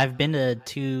 I know. I've been to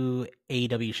 2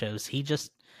 AEW shows. He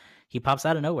pops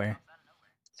out of nowhere.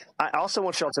 I also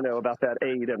want y'all to know about that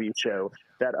AEW show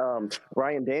that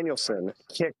Ryan Danielson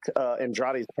kicked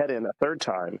Andrade's head in a third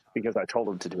time because I told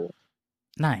him to do it.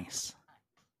 Nice.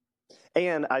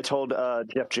 And I told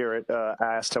Jeff Jarrett, I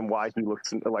asked him why he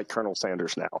looks like Colonel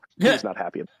Sanders now. He's not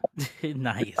happy about it.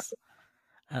 Nice.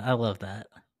 I love that.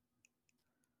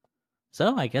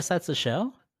 So I guess that's the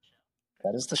show.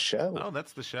 That is the show. Oh,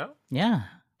 that's the show? Yeah.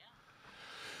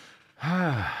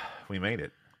 We made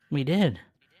it. We did.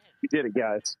 You did it,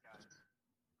 guys.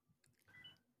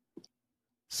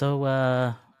 So, You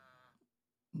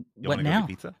what wanna go now? get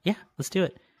pizza? Yeah, let's do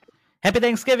it. Happy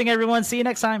Thanksgiving, everyone. See you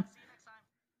next time.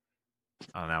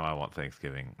 Oh, now I want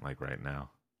Thanksgiving, like right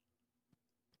now.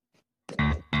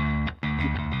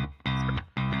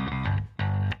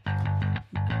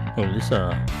 Oh, this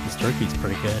turkey's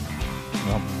pretty good.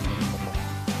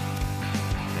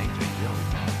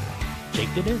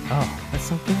 Jake did it? Oh, that's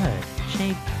so good.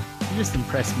 Jake, you just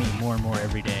impress me more and more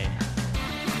every day.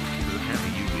 Because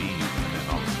apparently you leave, and then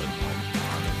all of a sudden, like,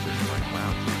 it's just like,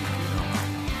 wow,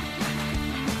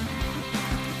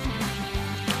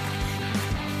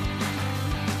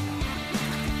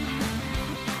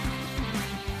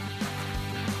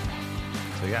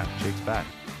 So yeah, Jake's back.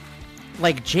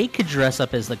 Like, Jake could dress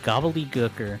up as the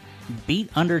gobbledygooker, beat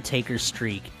Undertaker's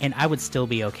streak, and I would still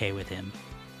be okay with him.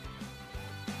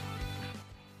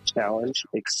 Challenge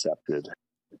accepted.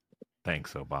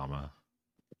 Thanks, Obama.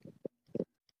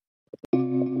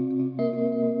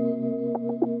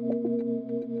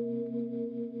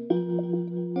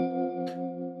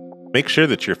 Make sure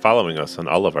that you're following us on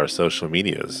all of our social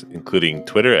medias, including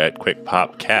Twitter at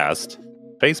QuickPopCast,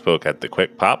 Facebook at the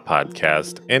Quick Pop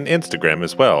Podcast, and Instagram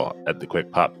as well at the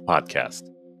Quick Pop Podcast.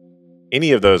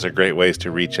 Any of those are great ways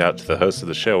to reach out to the host of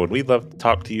the show, and we'd love to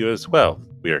talk to you as well.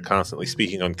 We are constantly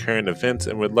speaking on current events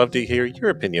and would love to hear your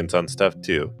opinions on stuff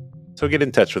too. So get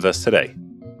in touch with us today.